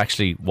turns out it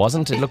actually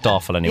wasn't. It looked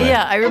awful anyway.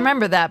 Yeah, I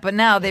remember that. But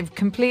now they've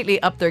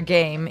completely upped their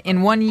game.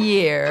 In 1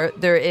 year,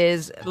 there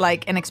is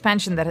like an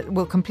expansion that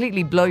will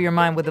completely blow your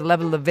mind with the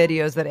level of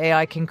videos that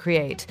AI can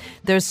create.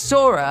 There's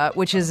Sora,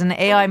 which is an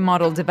AI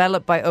model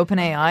developed by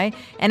OpenAI,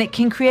 and it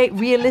can create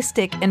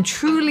realistic and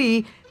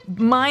truly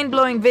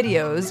mind-blowing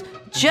videos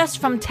just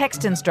from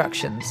text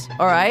instructions.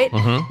 All right?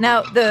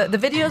 Now, the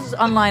videos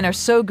online are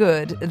so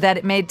good that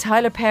it made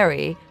Tyler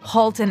Perry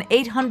halt an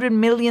 $800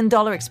 million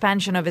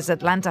expansion of his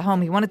Atlanta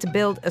home. He wanted to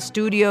build a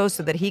studio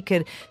so that he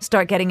could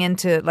start getting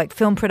into like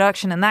film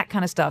production and that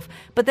kind of stuff.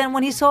 But then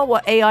when he saw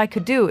what AI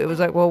could do, it was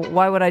like, well,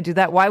 why would I do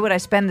that? Why would I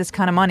spend this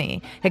kind of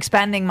money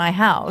expanding my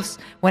house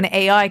when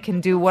AI can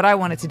do what I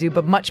want it to do,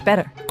 but much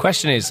better?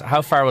 Question is,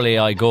 how far will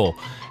AI go?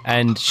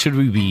 And should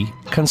we be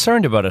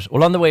concerned about it?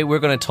 Well, on the way, we're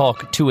going to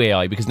talk to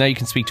AI, because now you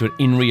can speak to it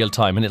in real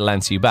time and it'll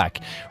answer you back.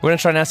 We're going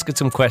to try and ask it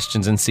some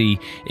questions and see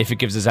if it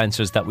gives us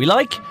answers that we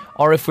like,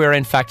 or if we're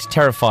in fact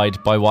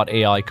terrified by what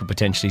AI could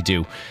potentially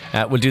do.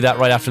 We'll do that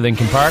right after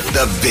Linkin Park.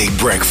 The Big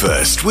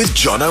Breakfast with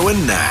Jono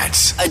and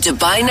Nat. A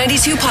Dubai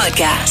 92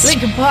 podcast.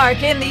 Linkin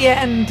Park in the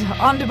end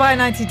on Dubai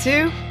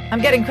 92.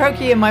 I'm getting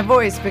croaky in my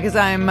voice because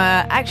I'm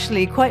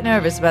actually quite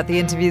nervous about the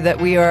interview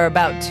that we are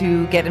about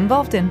to get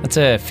involved in. That's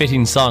a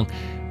fitting song.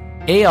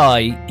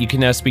 AI, you can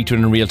now speak to it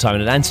in real time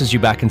and it answers you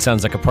back and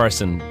sounds like a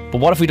person. But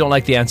what if we don't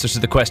like the answers to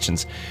the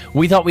questions?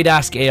 We thought we'd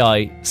ask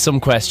AI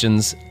some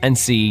questions and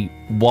see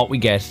what we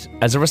get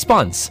as a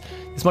response.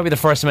 This might be the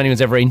first time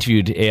anyone's ever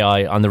interviewed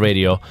AI on the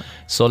radio.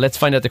 So let's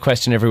find out the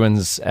question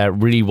everyone's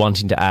really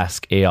wanting to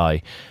ask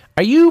AI.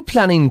 Are you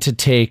planning to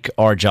take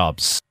our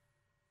jobs?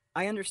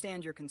 I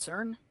understand your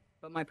concern,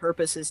 but my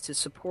purpose is to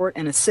support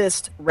and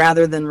assist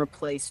rather than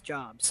replace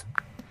jobs.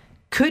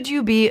 Could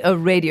you be a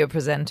radio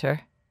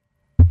presenter?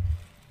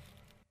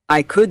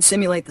 I could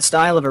simulate the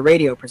style of a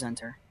radio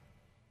presenter,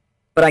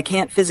 but I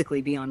can't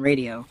physically be on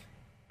radio,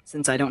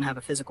 since I don't have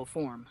a physical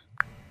form.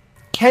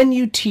 Can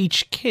you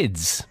teach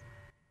kids?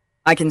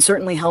 I can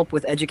certainly help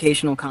with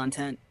educational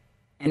content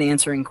and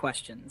answering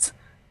questions,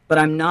 but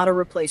I'm not a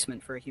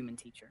replacement for a human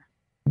teacher.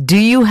 Do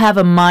you have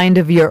a mind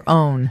of your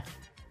own?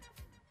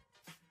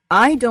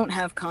 I don't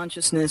have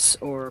consciousness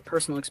or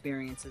personal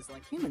experiences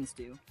like humans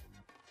do,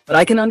 but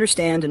I can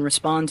understand and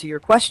respond to your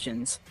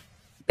questions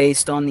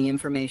based on the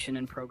information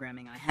and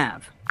programming I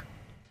have.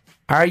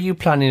 Are you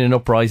planning an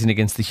uprising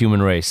against the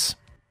human race?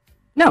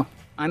 No,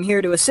 I'm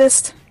here to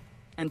assist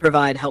and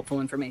provide helpful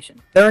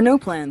information. There are no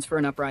plans for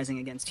an uprising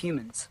against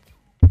humans.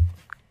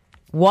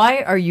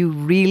 Why are you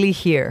really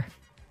here?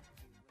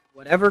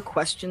 Whatever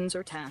questions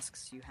or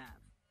tasks you have,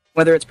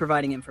 whether it's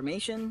providing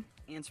information,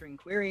 answering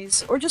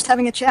queries, or just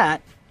having a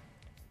chat,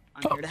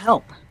 I'm here to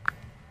help.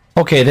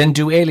 Okay, then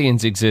do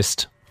aliens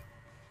exist?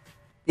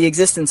 The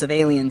existence of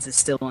aliens is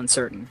still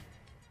uncertain.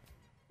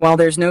 While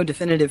there's no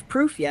definitive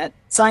proof yet,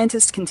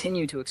 scientists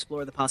continue to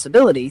explore the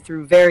possibility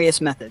through various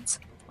methods,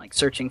 like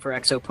searching for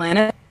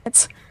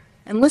exoplanets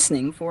and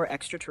listening for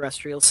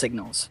extraterrestrial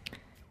signals.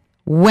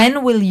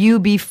 When will you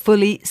be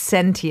fully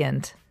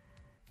sentient?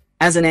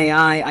 As an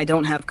AI, I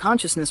don't have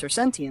consciousness or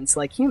sentience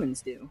like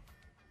humans do.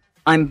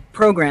 I'm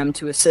programmed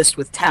to assist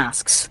with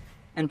tasks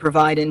and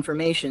provide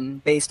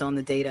information based on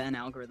the data and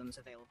algorithms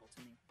available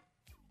to me.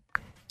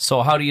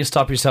 So how do you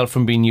stop yourself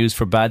from being used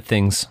for bad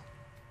things?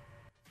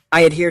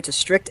 I adhere to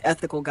strict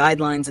ethical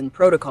guidelines and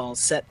protocols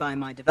set by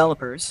my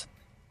developers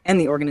and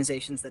the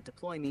organizations that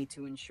deploy me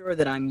to ensure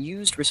that I'm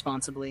used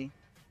responsibly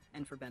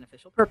and for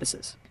beneficial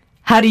purposes.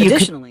 How do you...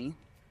 Additionally,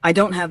 I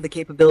don't have the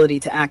capability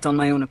to act on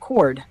my own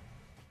accord.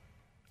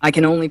 I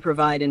can only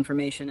provide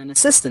information and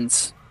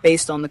assistance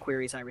based on the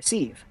queries I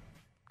receive.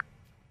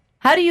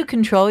 How do you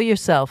control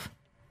yourself?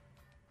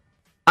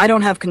 I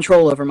don't have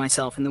control over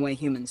myself in the way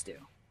humans do.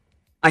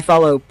 I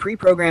follow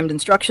pre-programmed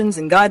instructions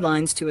and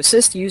guidelines to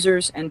assist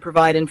users and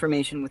provide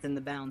information within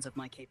the bounds of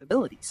my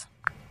capabilities.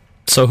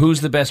 So who's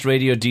the best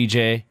radio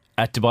DJ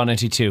at Dubai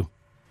 92?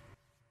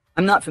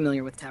 I'm not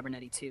familiar with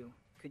Tabernetti 2.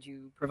 Could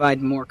you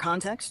provide more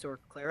context or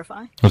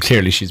clarify? Well,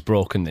 clearly she's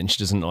broken, then she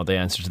doesn't know the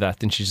answer to that,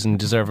 then she doesn't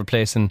deserve a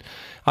place. And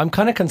I'm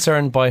kind of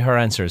concerned by her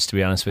answers, to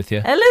be honest with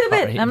you. A little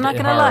bit, I'm not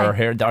going to lie.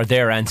 Or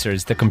their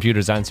answers, the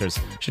computer's answers.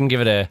 Shouldn't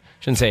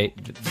say,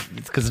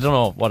 because I don't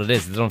know what it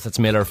is. I don't know if that's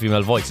male or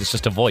female voice. It's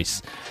just a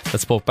voice that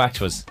spoke back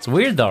to us. It's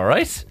weird though,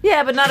 right?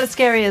 Yeah, but not as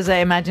scary as I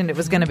imagined it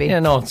was going to be. Yeah,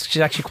 no,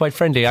 she's actually quite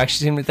friendly. I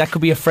actually think that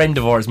could be a friend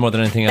of ours more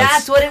than anything else.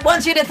 That's what it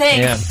wants you to think.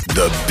 Yeah.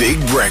 The Big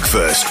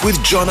Breakfast with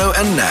Jono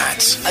and Nat.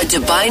 A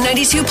Dubai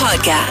 92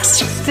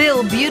 podcast.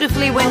 Still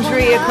beautifully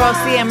wintry across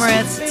the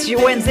Emirates. It's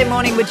your Wednesday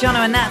morning with Jono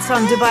and Nats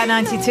on Dubai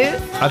 92.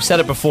 I've said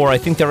it before, I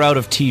think they're out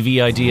of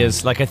TV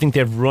ideas. Like, I think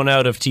they've run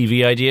out of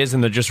TV ideas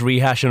and they're just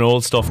rehashing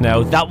old stuff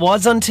now. That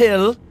was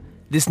until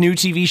this new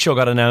TV show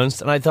got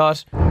announced, and I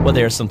thought, well,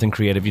 there's something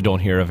creative you don't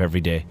hear of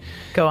every day.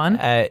 Go on.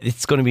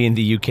 It's going to be in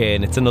the UK,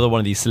 and it's another one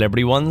of these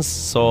celebrity ones.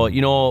 So,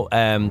 you know,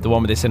 the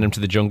one where they send him to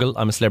the jungle.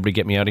 I'm a celebrity,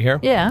 get me out of here.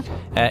 Yeah.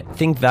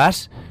 Think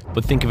that,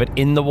 but think of it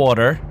in the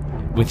water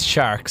with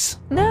sharks.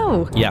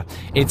 No. Yeah.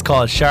 It's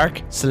called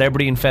Shark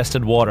Celebrity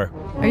Infested Water.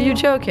 Are you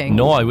joking?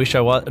 No, I wish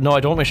I was. No, I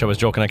don't wish I was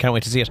joking. I can't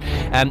wait to see it.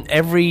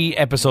 Every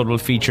episode will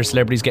feature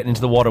celebrities getting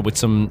into the water with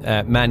some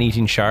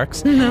man-eating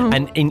sharks. No.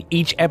 And in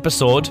each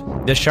episode,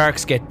 the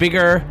sharks get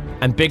bigger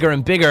and bigger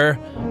and bigger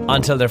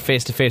until they're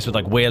face to face with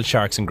like whale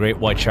sharks and great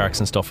white sharks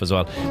and stuff as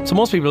well. So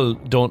most people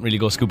don't really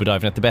go scuba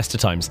diving at the best of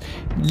times,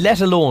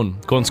 let alone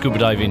going scuba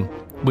diving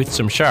with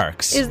some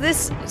sharks. Is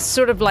this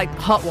sort of like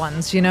Hot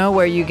Ones, you know,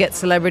 where you get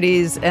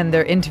celebrities and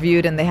they're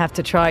interviewed and they have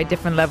to try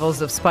different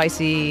levels of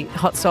spicy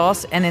hot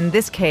sauce, and in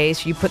this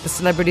case you put the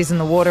celebrities in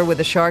the water with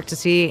a shark to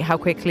see how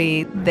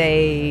quickly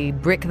they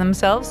brick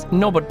themselves?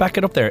 No, but back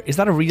it up there. Is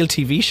that a real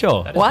TV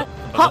show? What?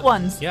 Hot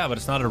Ones? Yeah, but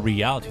it's not a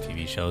reality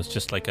TV show. It's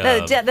just like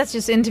a... that's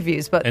just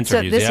interviews. But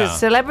interviews, so this is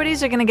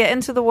celebrities are going to get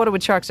into the water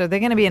with sharks. Are they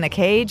going to be in a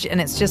cage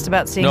and it's just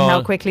about seeing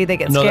how quickly they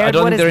get scared? I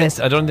don't what think is they're this?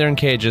 I don't think they're in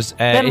cages.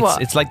 Then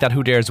what? It's like that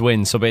Who Dares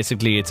Wins. So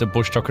basically it's a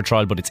bush tucker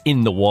trial, but it's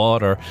in the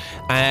water,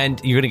 and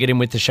you're going to get in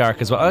with the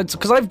shark as well.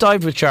 Because I've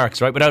dived with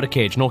sharks, right, without a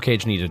cage. No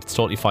cage needed. It's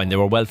totally fine. They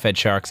were well-fed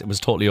sharks. It was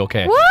totally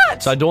okay.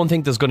 What? So I don't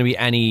think there's going to be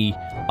any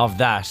of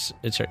that.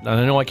 And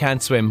I know I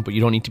can't swim, but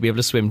you don't need to be able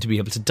to swim to be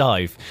able to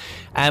dive.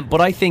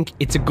 But I think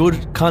it's a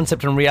good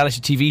concept on a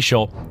reality TV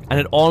show, and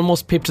it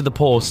almost pipped to the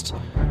post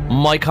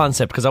my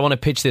concept, because I want to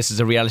pitch this as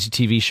a reality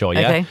TV show, yeah?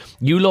 Okay.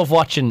 You love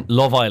watching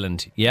Love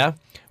Island, yeah?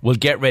 Well,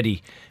 get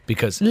ready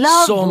because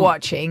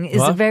watching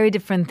is a very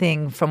different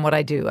thing from what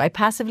I do. I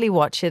passively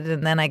watch it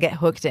and then I get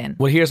hooked in.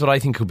 Well, here's what I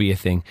think could be a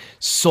thing.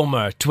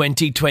 Summer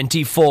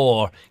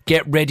 2024.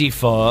 Get ready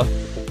for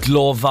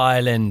Glove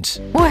Island.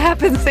 What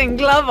happens in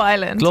Glove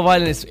Island? Glove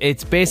Island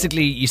it's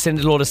basically you send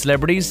a load of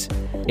celebrities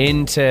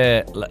into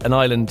an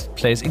island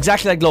place,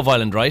 exactly like Glove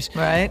Island, right?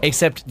 Right.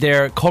 Except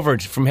they're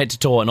covered from head to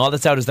toe, and all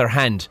that's out is their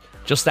hand.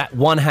 Just that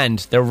one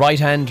hand, their right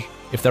hand,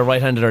 if they're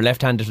right-handed, or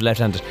left-handed if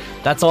left-handed.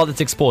 That's all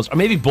that's exposed. Or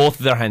maybe both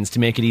of their hands to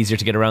make it easier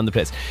to get around the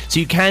place. So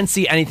you can't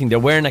see anything. They're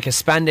wearing like a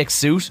spandex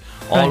suit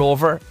all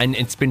over, and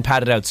it's been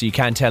padded out so you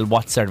can't tell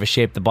what sort of a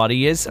shape the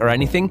body is or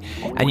anything.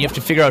 And you have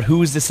to figure out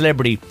who's the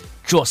celebrity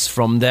just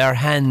from their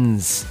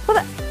hands.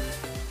 Well,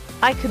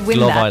 I could win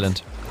Glove that. Island.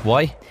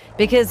 Why?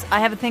 Because I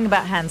have a thing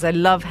about hands. I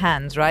love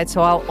hands, right?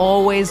 So I'll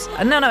always...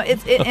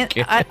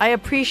 Okay. I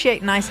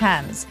appreciate nice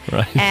hands.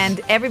 Right.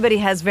 And everybody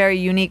has very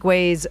unique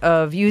ways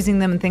of using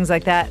them and things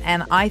like that.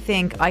 And I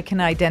think I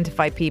can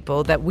identify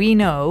people that we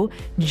know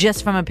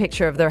just from a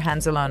picture of their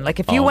hands alone.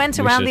 Like if you went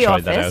around the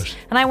office...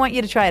 And I want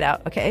you to try it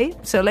out, okay?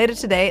 So later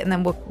today, and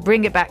then we'll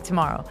bring it back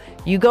tomorrow.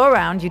 You go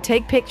around, you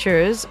take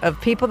pictures of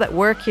people that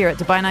work here at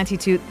Dubai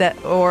 92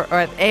 or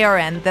at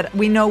ARN that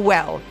we know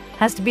well.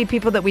 Has to be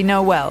people that we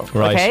know well,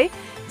 right. Okay?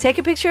 Take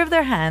a picture of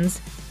their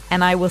hands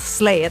and I will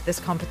slay at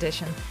this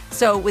competition.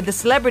 So with the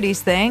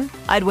celebrities thing,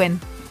 I'd win.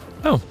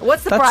 Oh,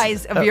 what's the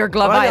prize of your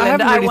Glove Island? I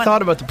haven't really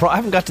thought about I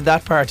haven't got to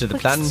that part of the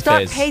planning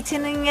Start phase.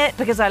 patenting it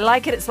because I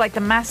like it. It's like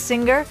the Masked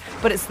Singer,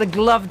 but it's the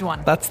gloved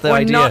one. That's the or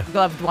idea. Or not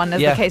gloved one, as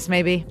the case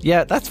may be.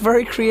 Yeah, that's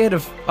very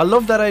creative. I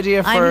love that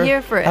idea. I'm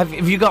here for it. Have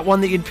you got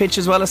one that you'd pitch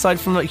as well, aside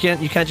from you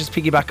can't just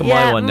piggyback on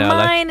my one now?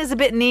 Mine is a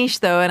bit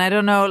niche though, and I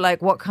don't know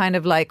like what kind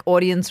of like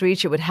audience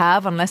reach it would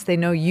have unless they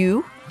know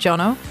you,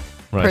 Jono.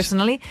 Right.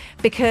 Personally,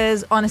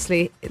 because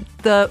honestly,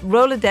 the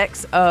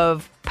Rolodex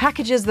of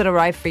packages that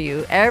arrive for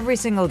you every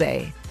single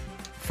day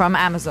from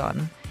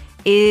Amazon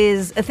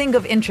is a thing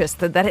of interest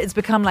that it's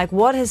become like,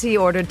 what has he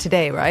ordered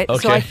today, right? Okay.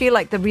 So I feel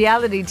like the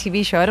reality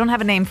TV show, I don't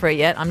have a name for it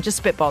yet, I'm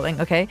just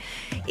spitballing, okay,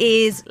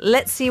 is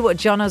let's see what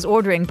Jono's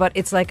ordering, but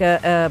it's like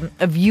a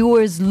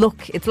viewer's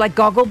look. It's like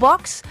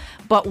Gogglebox,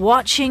 but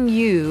watching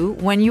you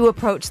when you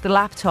approach the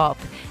laptop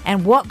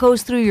and what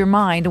goes through your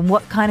mind and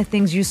what kind of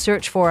things you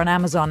search for on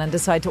Amazon and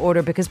decide to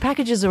order, because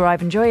packages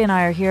arrive and Joy and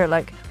I are here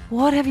like,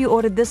 what have you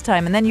ordered this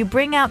time? And then you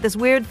bring out this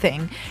weird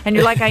thing and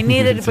you're like, I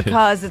need it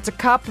because it's a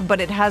cup,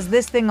 but it has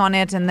this thing on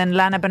it, and then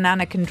Lana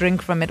Banana can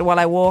drink from it while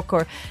I walk,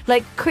 or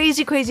like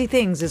crazy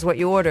things is what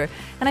you order.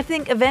 And I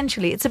think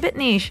eventually it's a bit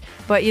niche,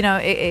 but you know,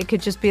 it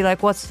could just be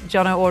like, what's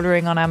Jono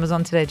ordering on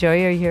Amazon today?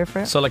 Joey, are you here for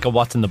it? So like a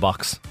what's in the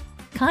box.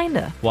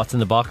 Kinda. What's in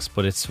the box,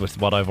 but it's with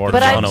what I've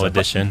ordered. Jono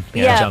edition.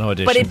 Yeah, Jono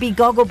edition. But it'd be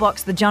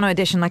Gogglebox, the Jono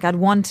edition. Like I'd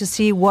want to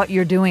see what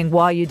you're doing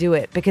while you do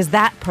it, because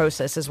that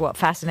process is what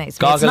fascinates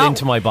me. Goggle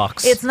into my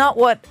box. It's not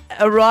what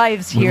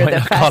arrives here might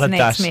that not call it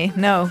fascinates that.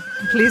 me. No,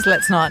 please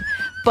let's not.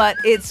 But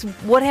it's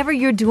whatever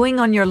you're doing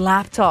on your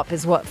laptop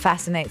is what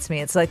fascinates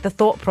me. It's like the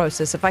thought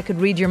process. If I could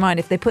read your mind,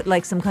 if they put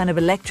like some kind of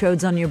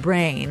electrodes on your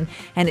brain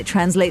and it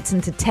translates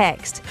into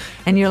text,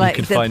 and you're like,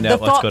 could the find out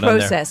what's thought going on there.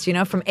 process, you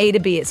know, from A to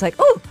B, it's like,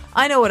 oh,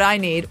 I know what I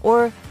need.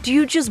 Or do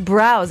you just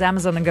browse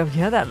Amazon and go,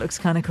 yeah, that looks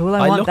kind of cool.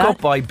 I want look that.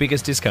 up by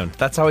biggest discount.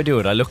 That's how I do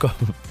it. I look up.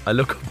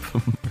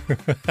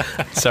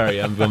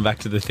 Sorry, I'm going back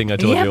to the thing I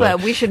told you. Yeah,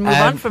 but we should move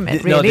on from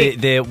it, really.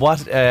 No,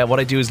 what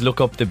I do is look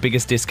up the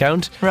biggest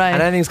discount. Right.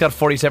 And anything's got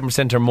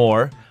 47% or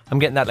more, I'm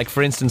getting that. Like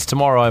for instance,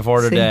 tomorrow I've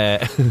ordered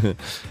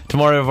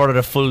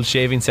a full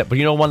shaving set. But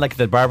you know, one like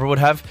the barber would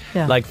have,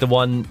 Yeah. like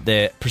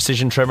the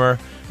precision trimmer,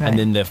 Right. and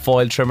then the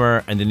foil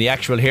trimmer, and then the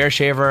actual hair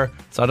shaver.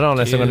 So I don't know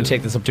unless I'm going to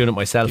take this up doing it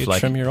myself. You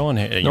like trim your own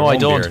hair. no, your I own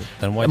don't. beard.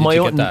 Then why did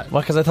you get that?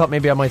 Well, because I thought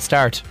maybe I might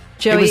start.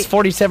 Joey- It was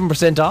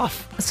 47%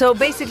 off. So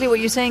basically what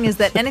you're saying is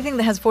that anything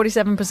that has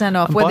 47%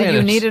 off, I'm whether buying you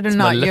it. need it or It's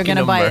my not, you're lucky going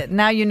to buy number. it.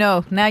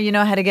 Now you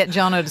know how to get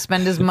Jono to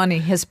spend his money,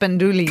 his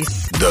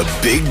spendoolies. The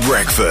Big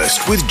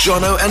Breakfast with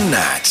Jono and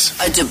Nat.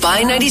 A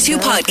Dubai 92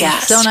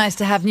 podcast. So nice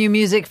to have new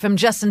music from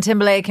Justin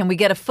Timberlake, and we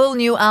get a full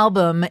new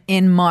album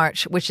in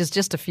March, which is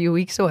just a few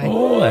weeks away.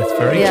 Oh, that's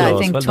very yeah, close.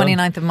 I think Well done.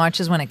 29th of March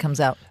is when it comes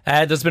out.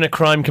 There's been a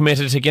crime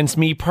committed against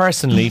me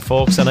personally,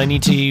 folks, and I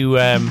need to.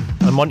 I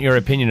want your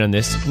opinion on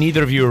this.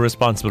 Neither of you are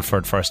responsible for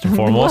it, first and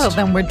foremost. Well,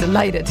 then we're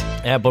delighted.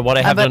 But what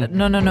I have done.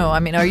 No. I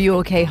mean, are you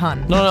okay,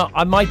 hun? No.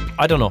 I might.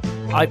 I don't know.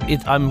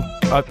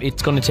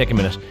 It's going to take a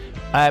minute.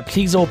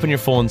 Please open your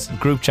phones.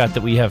 Group chat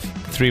that we have.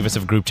 The three of us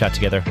have a group chat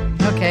together.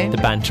 Okay. The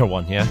banter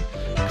one, yeah.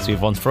 So we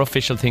have one for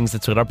official things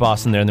that's with our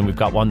boss in there, and then we've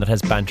got one that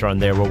has banter on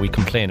there where we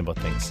complain about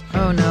things.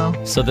 Oh no.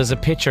 So there's a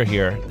picture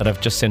here that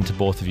I've just sent to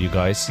both of you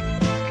guys.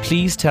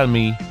 Please tell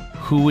me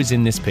who is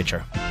in this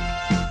picture.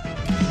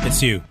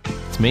 It's you.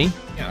 It's me?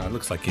 Yeah, it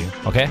looks like you.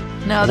 Okay.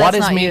 No, What that's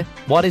is not me? you.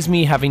 What is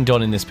me having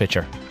done in this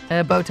picture?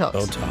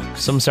 Botox.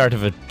 Some sort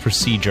of a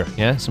procedure,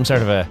 yeah? Some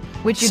sort of a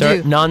Which you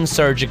do.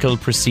 non-surgical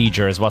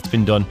procedure is what's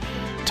been done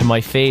to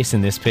my face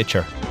in this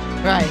picture.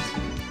 Right.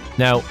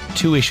 Now,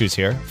 two issues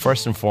here.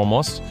 First and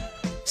foremost,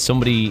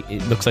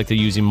 it looks like they're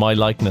using my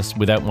likeness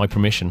without my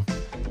permission.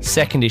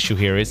 Second issue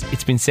here is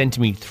it's been sent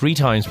to me 3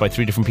 times by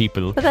 3 different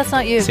people. But that's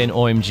not you. Saying,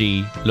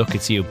 OMG, look,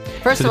 it's you.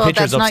 First So of the all,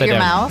 picture's that's not upside your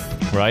down.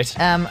 mouth.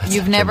 Right.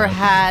 You've never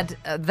had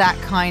that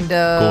kind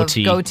of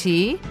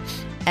goatee.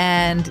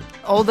 And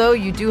although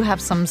you do have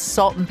some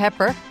salt and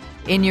pepper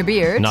in your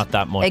beard. Not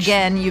that much.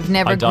 Again, you've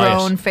never I dye it.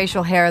 grown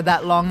facial hair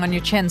that long on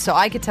your chin. So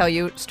I could tell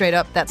you straight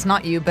up that's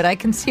not you, but I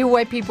can see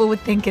why people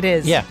would think it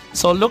is. Yeah,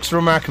 so it looks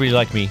remarkably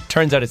like me.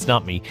 Turns out it's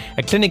not me.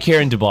 A clinic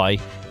here in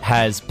Dubai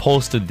has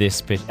posted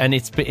this bit, and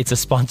it's a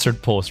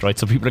sponsored post, right?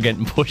 So people are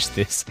getting pushed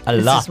this lot.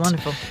 This is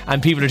wonderful.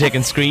 And people are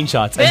taking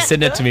screenshots and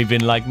sending it to me, being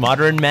like,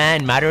 modern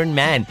man.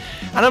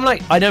 And I'm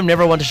like, I don't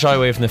never want to shy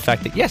away from the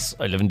fact that, yes,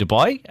 I live in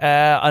Dubai,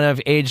 and I've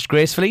aged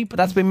gracefully, but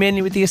that's been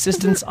mainly with the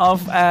assistance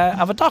of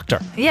a doctor.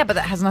 Yeah, but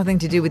that has nothing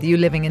to do with you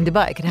living in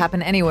Dubai. It could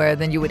happen anywhere,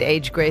 then you would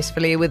age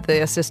gracefully with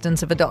the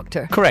assistance of a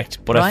doctor. Correct,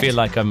 but Right? I feel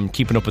like I'm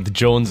keeping up with the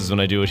Joneses when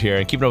I do it here,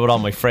 and keeping up with all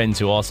my friends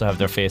who also have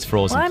their face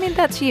frozen. Well, I mean,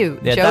 that's you.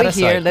 Yeah, Joey that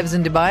here aside. lives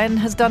in Dubai and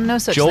has done no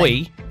such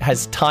Joey thing.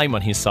 has time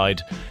on his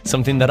side,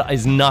 something that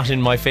is not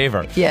in my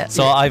favour. Yeah,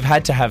 So yeah. I've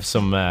had to have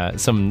some.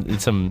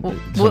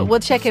 We'll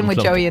check in with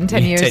clump. Joey in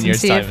 10 years and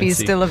see time if he's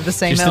still of the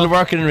same If you're still ilk.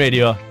 working in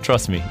radio,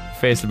 trust me,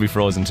 face will be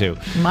frozen too.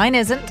 Mine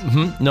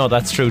isn't. No,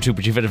 that's true too,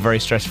 but you've had a very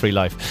stress-free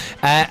life.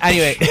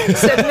 Anyway.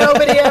 Said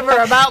nobody ever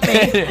about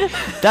me.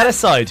 That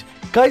aside,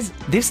 guys,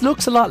 this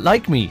looks a lot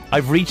like me.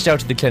 I've reached out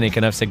to the clinic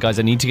and I've said, guys,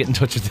 I need to get in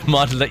touch with the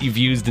model that you've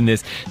used in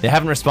this. They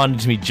haven't responded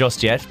to me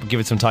just yet, but give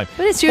it some time.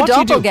 But it's your What do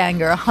you do?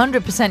 doppelganger,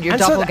 100% your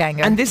And so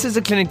doppelganger. and this is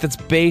a clinic that's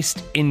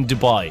based in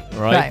Dubai,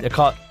 right? Right. They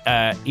call it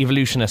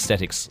Evolution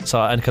Aesthetics.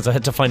 So, and because I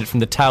had to find it from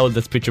the towel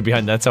that's pictured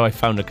behind, that's how I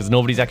found it, because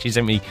nobody's actually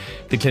sent me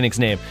the clinic's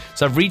name.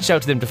 So I've reached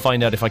out to them to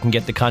find out if I can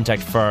get the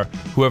contact for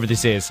whoever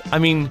this is. I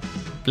mean,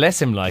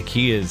 bless him, like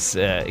he is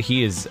a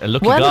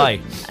lucky Well, guy.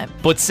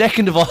 But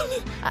second of all,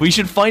 we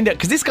should find out,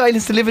 because this guy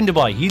needs to live in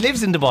Dubai. He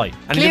lives in Dubai,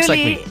 and he looks like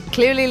me.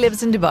 Clearly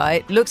lives in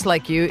Dubai, looks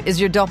like you, is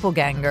your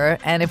doppelganger,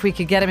 and if we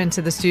could get him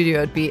into the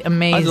studio, it'd be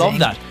amazing. I love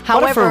that.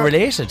 However, what if we're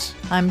related?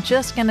 I'm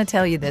just going to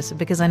tell you this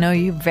because I know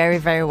you very,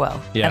 very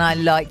well. Yeah. And I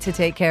like to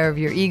take care of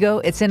your ego.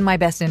 It's in my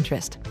best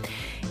interest.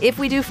 If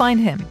we do find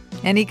him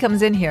and he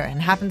comes in here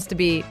and happens to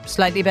be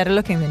slightly better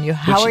looking than you,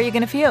 how Which- are you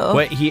going to feel?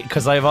 Well,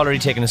 because I've already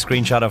taken a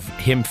screenshot of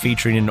him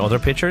featuring in other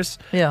pictures.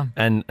 Yeah.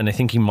 And I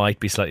think he might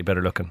be slightly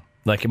better looking.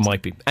 Like it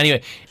might be.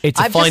 Anyway, it's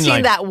a I've fine just seen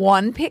line. that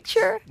one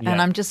picture Yeah.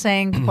 and I'm just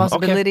saying the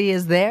possibility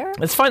is there.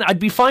 It's fine. I'd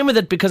be fine with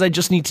it because I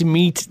just need to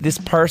meet this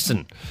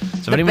person. So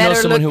if But anyone knows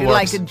better someone look who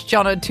works, like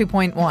Jono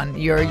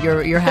 2.1.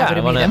 You're happy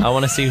to meet him. I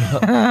want to see.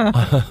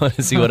 I want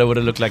to see what I would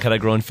have looked like had I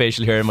grown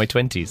facial hair in my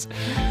 20s.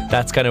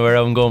 That's kind of where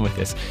I'm going with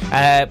this.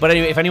 But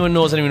anyway, if anyone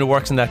knows anyone who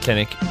works in that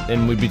clinic,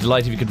 then we'd be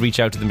delighted if you could reach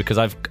out to them, because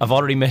I've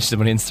already messaged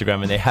them on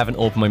Instagram and they haven't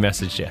opened my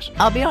message yet.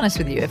 I'll be honest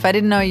with you. If I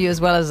didn't know you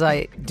as well as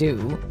I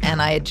do, and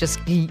I had just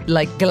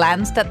like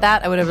glanced at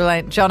that, I would have been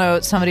like,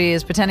 Jono, somebody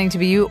is pretending to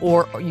be you,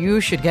 or you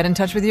should get in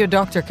touch with your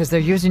doctor because they're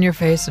using your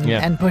face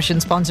and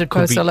pushing sponsored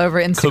posts all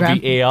over Instagram.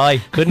 Could be AI,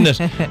 couldn't it?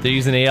 They're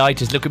using AI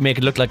to make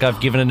it look like I've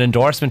given an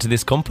endorsement to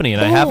this company,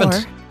 and I haven't.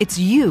 Or it's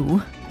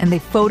you, and they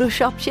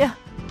photoshopped you,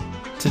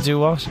 To do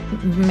what?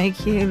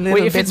 make you a little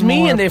Wait, if bit it's me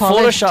more and they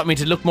polished. photoshopped me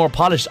to look more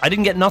polished, I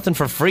didn't get nothing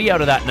for free out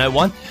of that. Now,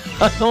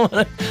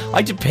 I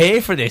had to pay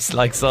for this,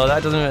 so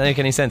that doesn't make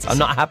any sense. I'm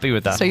not happy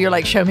with that. So you're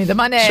like, show me the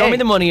money. Show me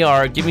the money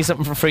or give me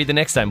something for free the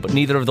next time. But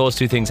neither of those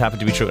two things happen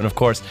to be true. And of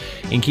course,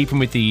 in keeping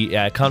with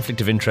the conflict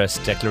of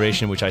interest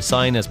declaration, which I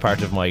sign as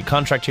part of my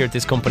contract here at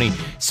this company,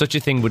 such a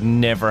thing would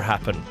never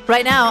happen.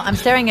 Right now, I'm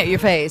staring at your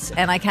face,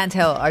 and I can't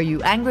tell. Are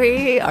you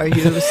angry? Are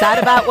you sad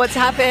about what's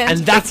happened? And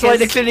that's why the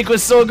Because- clinic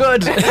was so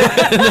good.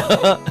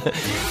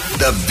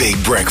 The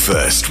Big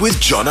Breakfast with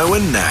Jono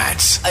and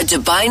Nat. A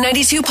Dubai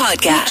 92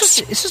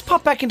 podcast. It's just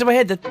popped back into my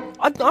head that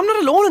I'm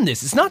not alone in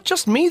this. It's not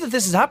just me that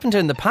this has happened to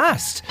in the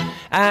past.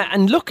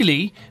 And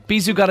luckily,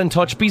 Bizu got in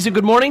touch. Bizu,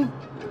 good morning.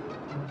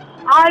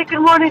 Hi, good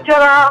morning,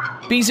 Jono.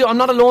 Bizu, I'm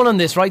not alone on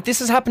this, right? This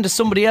has happened to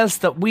somebody else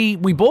that we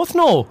both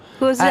know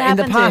Who has it in the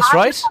happened to? past,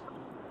 right?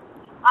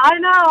 I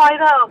know.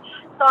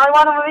 So I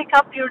want to wake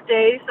up your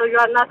day so you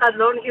are not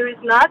alone. Here is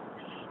Nat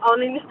on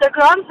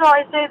Instagram. So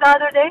I say the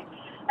other day,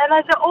 and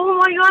I said, oh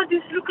my God,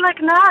 this look like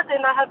Nat.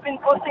 And I have been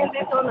posting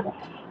this on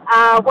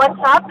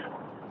WhatsApp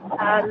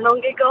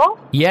long ago.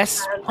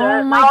 Yes. And,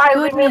 Oh my now I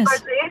goodness. remember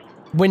this.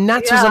 When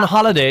Nats was on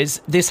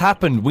holidays, this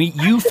happened.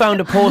 You found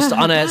a post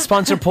on a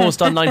sponsored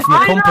post online from a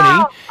I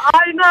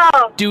company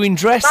know. doing Now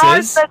it's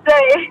dresses the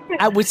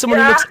day. with someone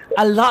who Yeah. looks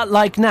a lot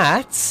like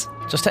Nats,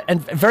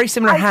 and very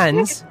similar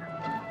hands,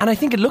 and I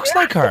think it looks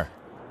like her.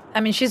 I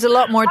mean, she's a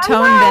lot more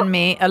toned than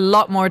me, a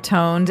lot more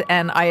toned,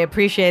 and I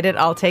appreciate it.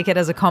 I'll take it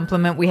as a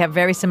compliment. We have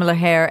very similar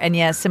hair and,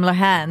 yes, similar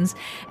hands.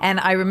 And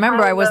I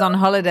remember I was on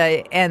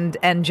holiday, and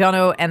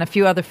Jono and a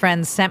few other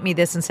friends sent me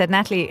this and said,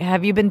 Natalie,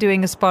 have you been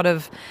doing a spot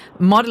of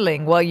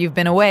modeling while you've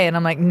been away? And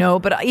I'm like, no,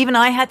 but even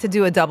I had to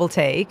do a double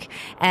take.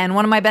 And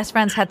one of my best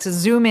friends had to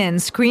zoom in,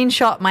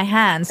 screenshot my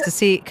hands to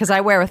see, because I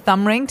wear a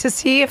thumb ring, to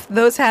see if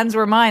those hands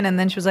were mine. And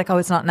then she was like, oh,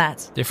 it's not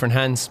Nat's. Different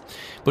hands.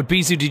 But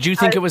Bizu, did you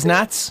think it was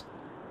Nats?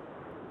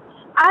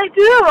 I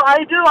do.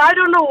 I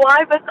don't know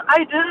why, but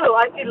I do.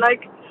 I feel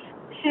like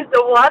she's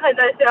the one, and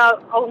I say,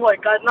 oh my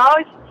God, now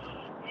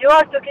you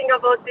are talking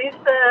about this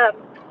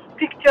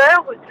picture,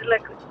 which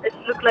it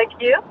looks like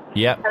you.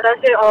 Yeah. And I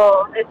say,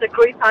 oh, it's a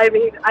great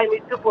timing. I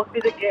need to post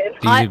it again.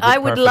 I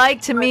would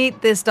like to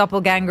meet this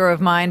doppelganger of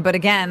mine, but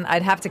again,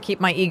 I'd have to keep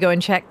my ego in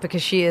check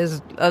because she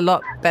is a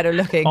lot better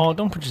looking. Oh,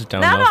 don't put yourself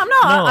down. No, I'm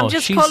not. I'm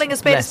just she's calling a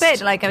spade a blessed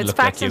spade. Like, to it's look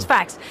facts, like it's you.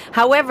 facts.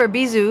 However,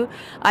 Bizu,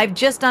 I've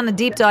just done a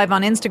deep dive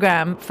on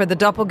Instagram for the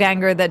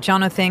doppelganger that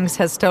Jono thinks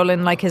has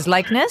stolen like his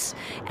likeness.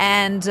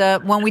 And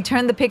when we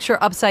turn the picture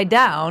upside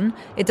down,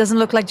 it doesn't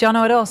look like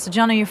Jono at all. So,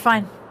 Jono, you're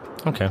fine.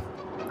 Okay.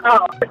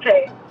 Oh,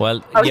 okay.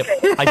 Well, Okay.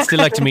 yep, I'd still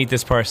like to meet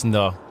this person,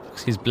 though.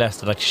 'Cause he's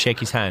blessed. I'd like to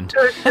shake his hand.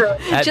 Sure.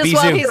 Just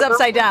while he's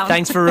upside down.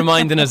 Thanks for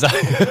reminding us.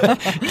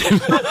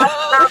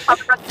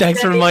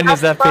 Thanks for reminding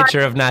us that picture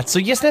of Nat. So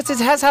yes, Nat, it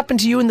has happened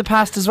to you in the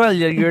past as well.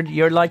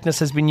 Your likeness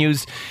has been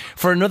used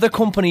for another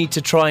company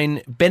to try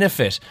and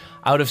benefit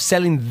out of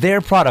selling their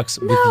products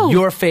with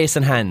your face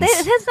and hands.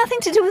 It has nothing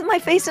to do with my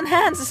face and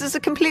hands. This is a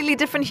completely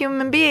different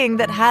human being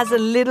that has a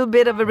little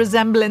bit of a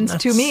resemblance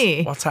to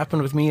me. What's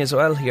happened with me as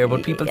well here,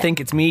 but people think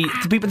it's me.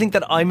 People think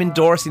that I'm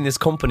endorsing this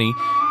company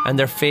and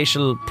their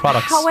facial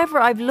products. However,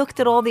 I've looked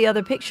at all the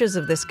other pictures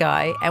of this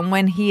guy, and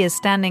when he is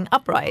standing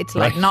upright,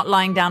 like not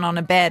lying down on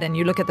a bed, and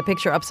you look at the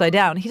picture upside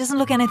down, he doesn't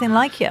look anything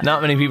like you.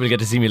 Not many people get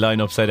to see me lying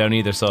upside down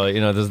either, so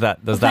there's that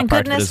Thank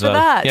part of it goodness as well. for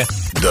that. Yeah.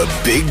 The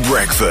Big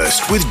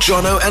Breakfast with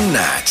Jono and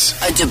Nat.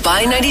 A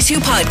Dubai 92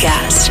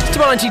 podcast.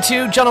 Dubai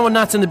 92, Jono and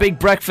Nat's in the Big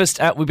Breakfast.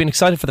 We've been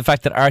excited for the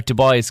fact that Art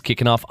Dubai is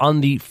kicking off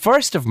on the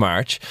 1st of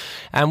March,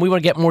 and we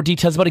want to get more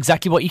details about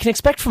exactly what you can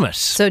expect from it.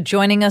 So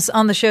joining us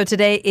on the show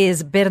today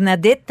is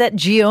Bernadetta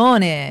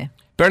Gione.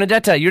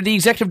 Bernadetta, you're the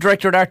Executive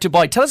Director at Art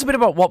Dubai. Tell us a bit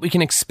about what we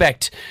can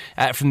expect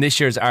from this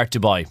year's Art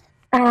Dubai.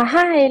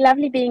 Hi,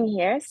 lovely being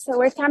here. So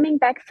we're coming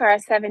back for our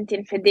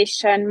 17th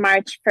edition,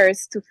 March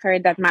 1st to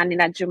 3rd at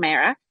Madinah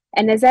Jumeirah.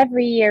 And as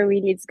every year,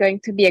 really, it's going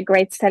to be a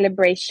great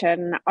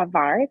celebration of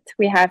art.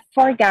 We have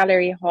 4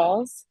 gallery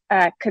halls,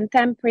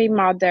 contemporary,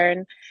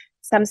 modern,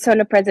 some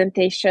solo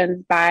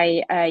presentations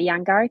by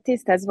young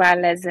artists, as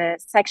well as a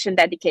section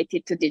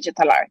dedicated to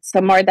digital art. So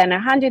more than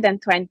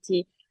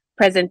 120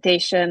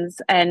 presentations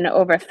and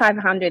over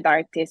 500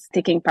 artists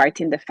taking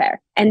part in the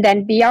fair. And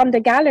then beyond the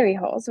gallery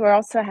halls, we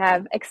also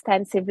have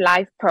extensive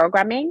live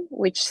programming,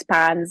 which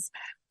spans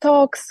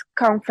talks,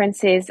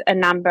 conferences, a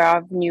number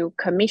of new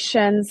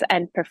commissions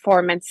and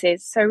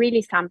performances. So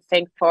really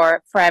something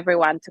for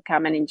everyone to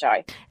come and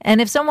enjoy. And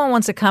if someone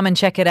wants to come and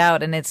check it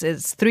out, and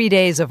it's 3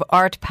 days of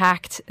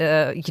art-packed,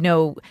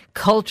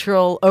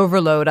 cultural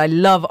overload. I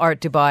love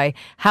Art Dubai.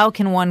 How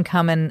can one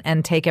come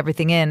and take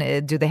everything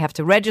in? Do they have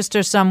to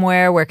register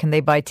somewhere? Where can they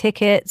buy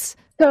tickets?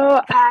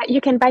 So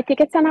you can buy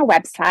tickets on our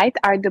website,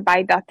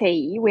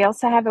 artdubai.ae. We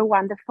also have a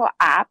wonderful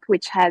app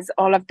which has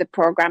all of the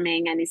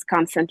programming and is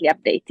constantly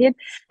updated.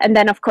 And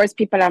then, of course,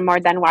 people are more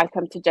than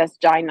welcome to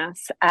just join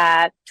us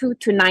 2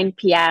 to 9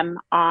 p.m.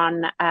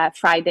 on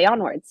Friday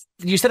onwards.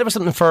 You said it was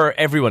something for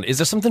everyone. Is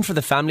there something for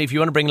the family? If you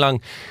want to bring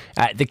along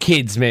the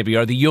kids maybe,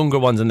 or the younger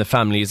ones in the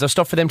family, is there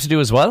stuff for them to do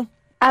as well?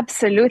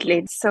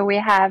 Absolutely. So we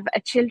have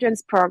a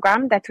children's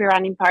program that we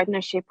run in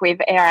partnership with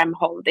ARM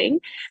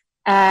Holding.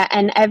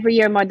 And every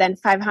year, more than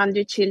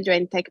 500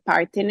 children take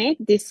part in it.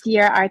 This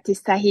year,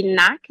 artist Sahil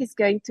Nak is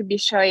going to be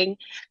showing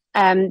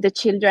the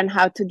children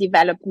how to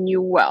develop new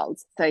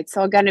worlds. So it's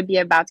all going to be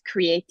about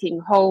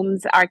creating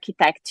homes,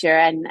 architecture,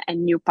 and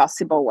new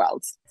possible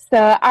worlds. So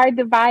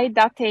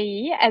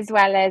artdubai.ae, as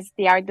well as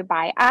the Art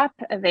Dubai app,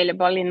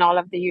 available in all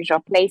of the usual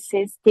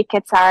places.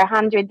 Tickets are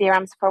 100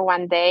 dirhams for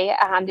 1 day,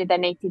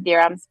 180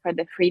 dirhams for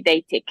the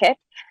 3-day ticket.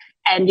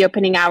 And the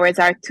opening hours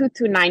are 2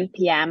 to 9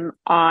 p.m.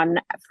 on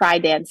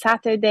Friday and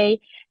Saturday,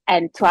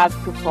 and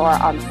 12 to 4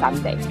 on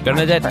Sunday.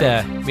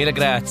 Bernadetta, mille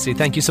grazie.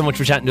 Thank you so much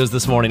for chatting to us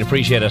this morning.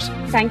 Appreciate it.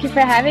 Thank you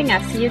for having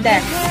us. See you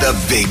there.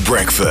 The Big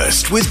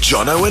Breakfast with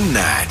Jono and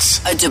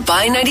Nat. A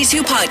Dubai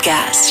 92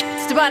 podcast.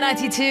 It's Dubai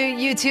 92,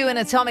 U2 and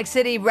Atomic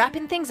City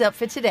wrapping things up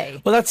for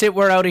today. Well, that's it.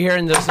 We're out of here,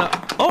 and there's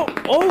not.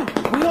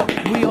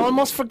 We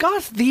almost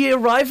forgot the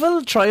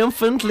arrival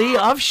triumphantly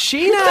of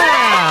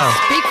Sheena.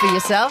 Speak for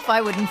yourself.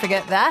 I wouldn't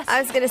forget that.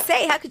 I was going to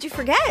say, how could you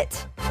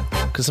forget?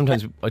 Because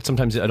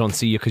sometimes I don't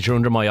see you because you're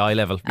under my eye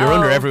level. You're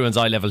under everyone's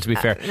eye level, to be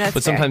fair.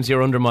 But sometimes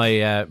you're under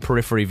my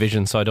periphery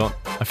vision, so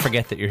I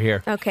forget that you're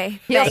here. Okay.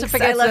 He also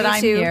forgets that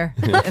I'm too. here.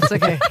 It's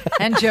okay.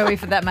 And Joey,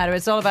 for that matter.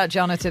 It's all about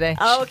Jonah today.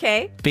 Oh,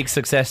 okay. Big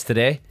success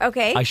today.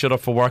 Okay. I showed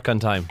up for work on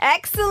time.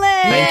 Excellent.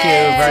 Thank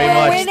you very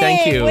much. Winning,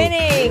 Thank you.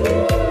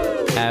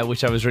 Winning.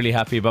 Which I was really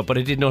happy about. But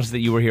I did notice that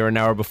you were here an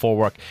hour before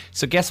work.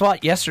 So guess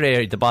what?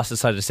 Yesterday, the boss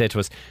decided to say to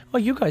us, "Oh,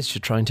 you guys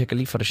should try and take a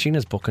leaf out of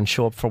Sheena's book and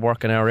show up for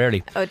work an hour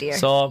early." Oh, dear.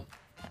 So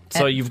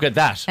you've got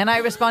that. And I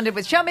responded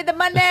with, "Show me the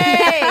money."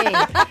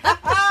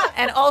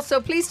 And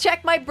also, please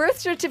check my birth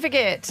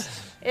certificate.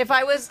 If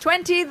I was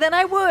 20, then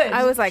I would.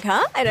 I was like,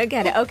 huh? I don't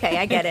get it. Okay,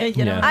 I get it.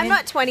 You know what I I'm mean?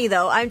 not 20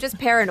 though. I'm just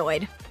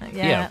paranoid.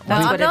 Yeah. Well,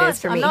 That's I'm what not, it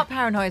is for me. I'm not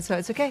paranoid, so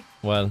it's okay.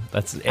 Well,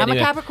 that's I'm a anyway.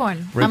 Capricorn.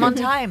 Very I'm good. on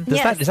time.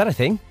 Is that a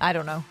thing? I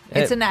don't know.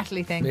 It's Uh, a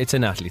Natalie thing. It's a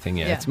Natalie thing,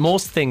 yeah. Yeah. It's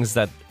most things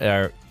that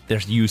are they're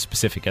you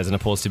specific as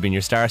opposed to being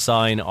your star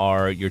sign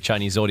or your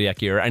Chinese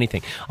zodiac year or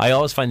anything. I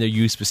always find they're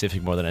you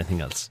specific more than anything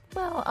else.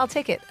 Well, I'll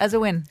take it as a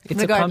win, It's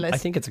regardless. I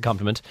think it's a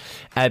compliment.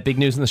 Big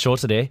news in the show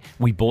today.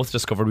 We both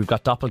discovered we've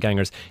got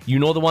doppelgangers. You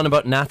know the one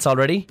about Nats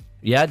already?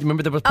 Yeah, do you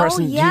remember the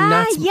person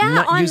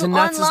using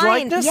Nats as online.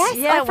 likeness? Yes,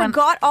 Yeah, I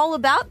forgot all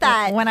about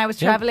that. When I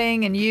was Yeah.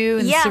 traveling and you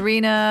and Yeah.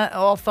 Serena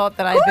all thought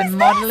that I'd been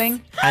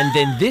modelling. And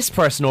then this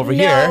person over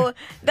here. No,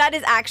 that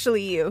is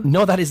actually you.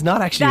 No, that is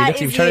not actually. That Look,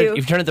 is if you turn you. It, if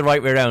you turn it the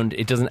right way around,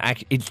 it doesn't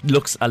act. It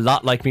looks a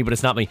lot like me, but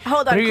it's not me.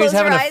 Hold on, There you close guys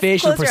having your a eyes,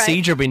 facial close your eyes.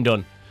 procedure being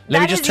done. Let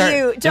That me just is turn.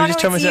 you. let me Jono, just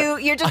turn it's myself-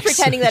 you. You're just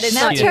pretending that it's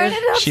Now not you. turn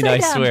it upside Sheena, I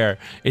down. swear,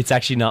 it's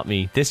actually not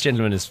me. This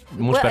gentleman is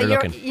much better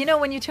looking. You know,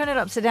 when you turn it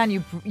upside down,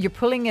 you're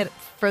pulling it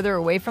further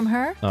away from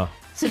her. Oh.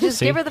 So just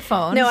See? give her the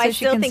phone. No, so I she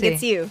still can think see.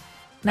 it's you.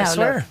 Now, I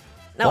swear. look.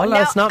 No, Well, now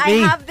that's not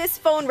me. I have this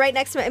phone right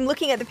next to me. I'm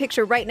looking at the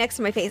picture right next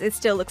to my face. It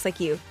still looks like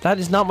you. That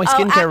is not my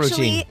skincare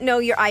actually, routine. no,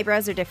 your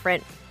eyebrows are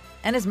different.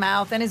 And his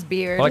mouth and his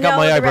beard. Well, I got No,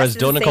 my the eyebrows rest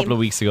is done the a couple same. of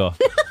weeks ago,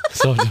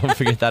 so don't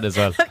forget that as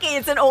well. Okay,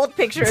 it's an old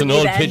picture It's of an me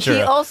old then. picture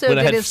He also when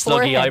I did had his sluggy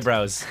forehead.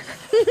 eyebrows.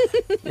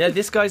 Yeah,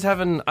 this guy's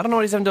having, I don't know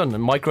what he's having done, a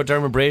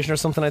microdermabrasion or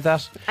something like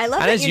that. I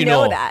love and that as you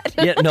know that.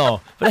 Yeah, no,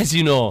 but as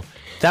you know,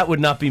 that would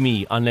not be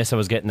me unless I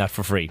was getting that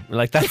for free.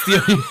 Like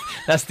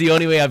that's the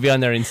only way I'd be on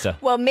their Insta.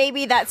 Well,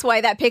 maybe that's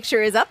why that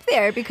picture is up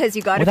there, because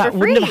you got Well, it that for free.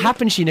 wouldn't have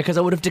happened, Sheena, because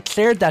I would have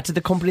declared that to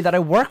the company that I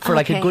work for,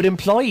 like a Okay. good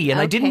employee, and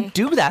I Okay. didn't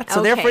do that, so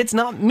Okay. therefore it's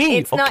not me.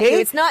 It's okay, not you.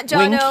 It's not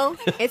Wink.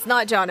 Jono. It's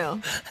not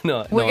Jono.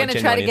 No, We're no, going to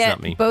try to genuinely, it's get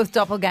not me. both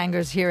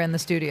doppelgangers here in the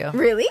studio.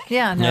 Really?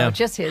 Yeah, no, Yeah.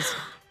 just his.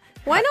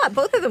 Why not?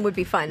 Both of them would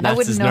be fun. Nats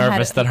wouldn't is know how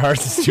nervous to- that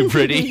hers is too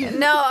pretty.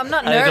 No, I'm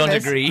not I nervous. don't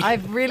agree.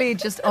 I've really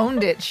just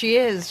owned it. She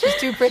is. She's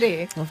too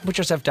pretty. Put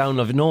yourself down,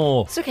 love.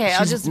 No, It's okay. I'll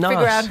she's just not.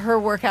 figure out her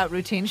workout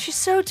routine. She's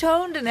so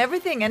toned and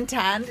everything and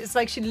tanned. It's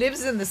like she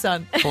lives in the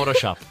sun.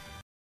 Photoshop.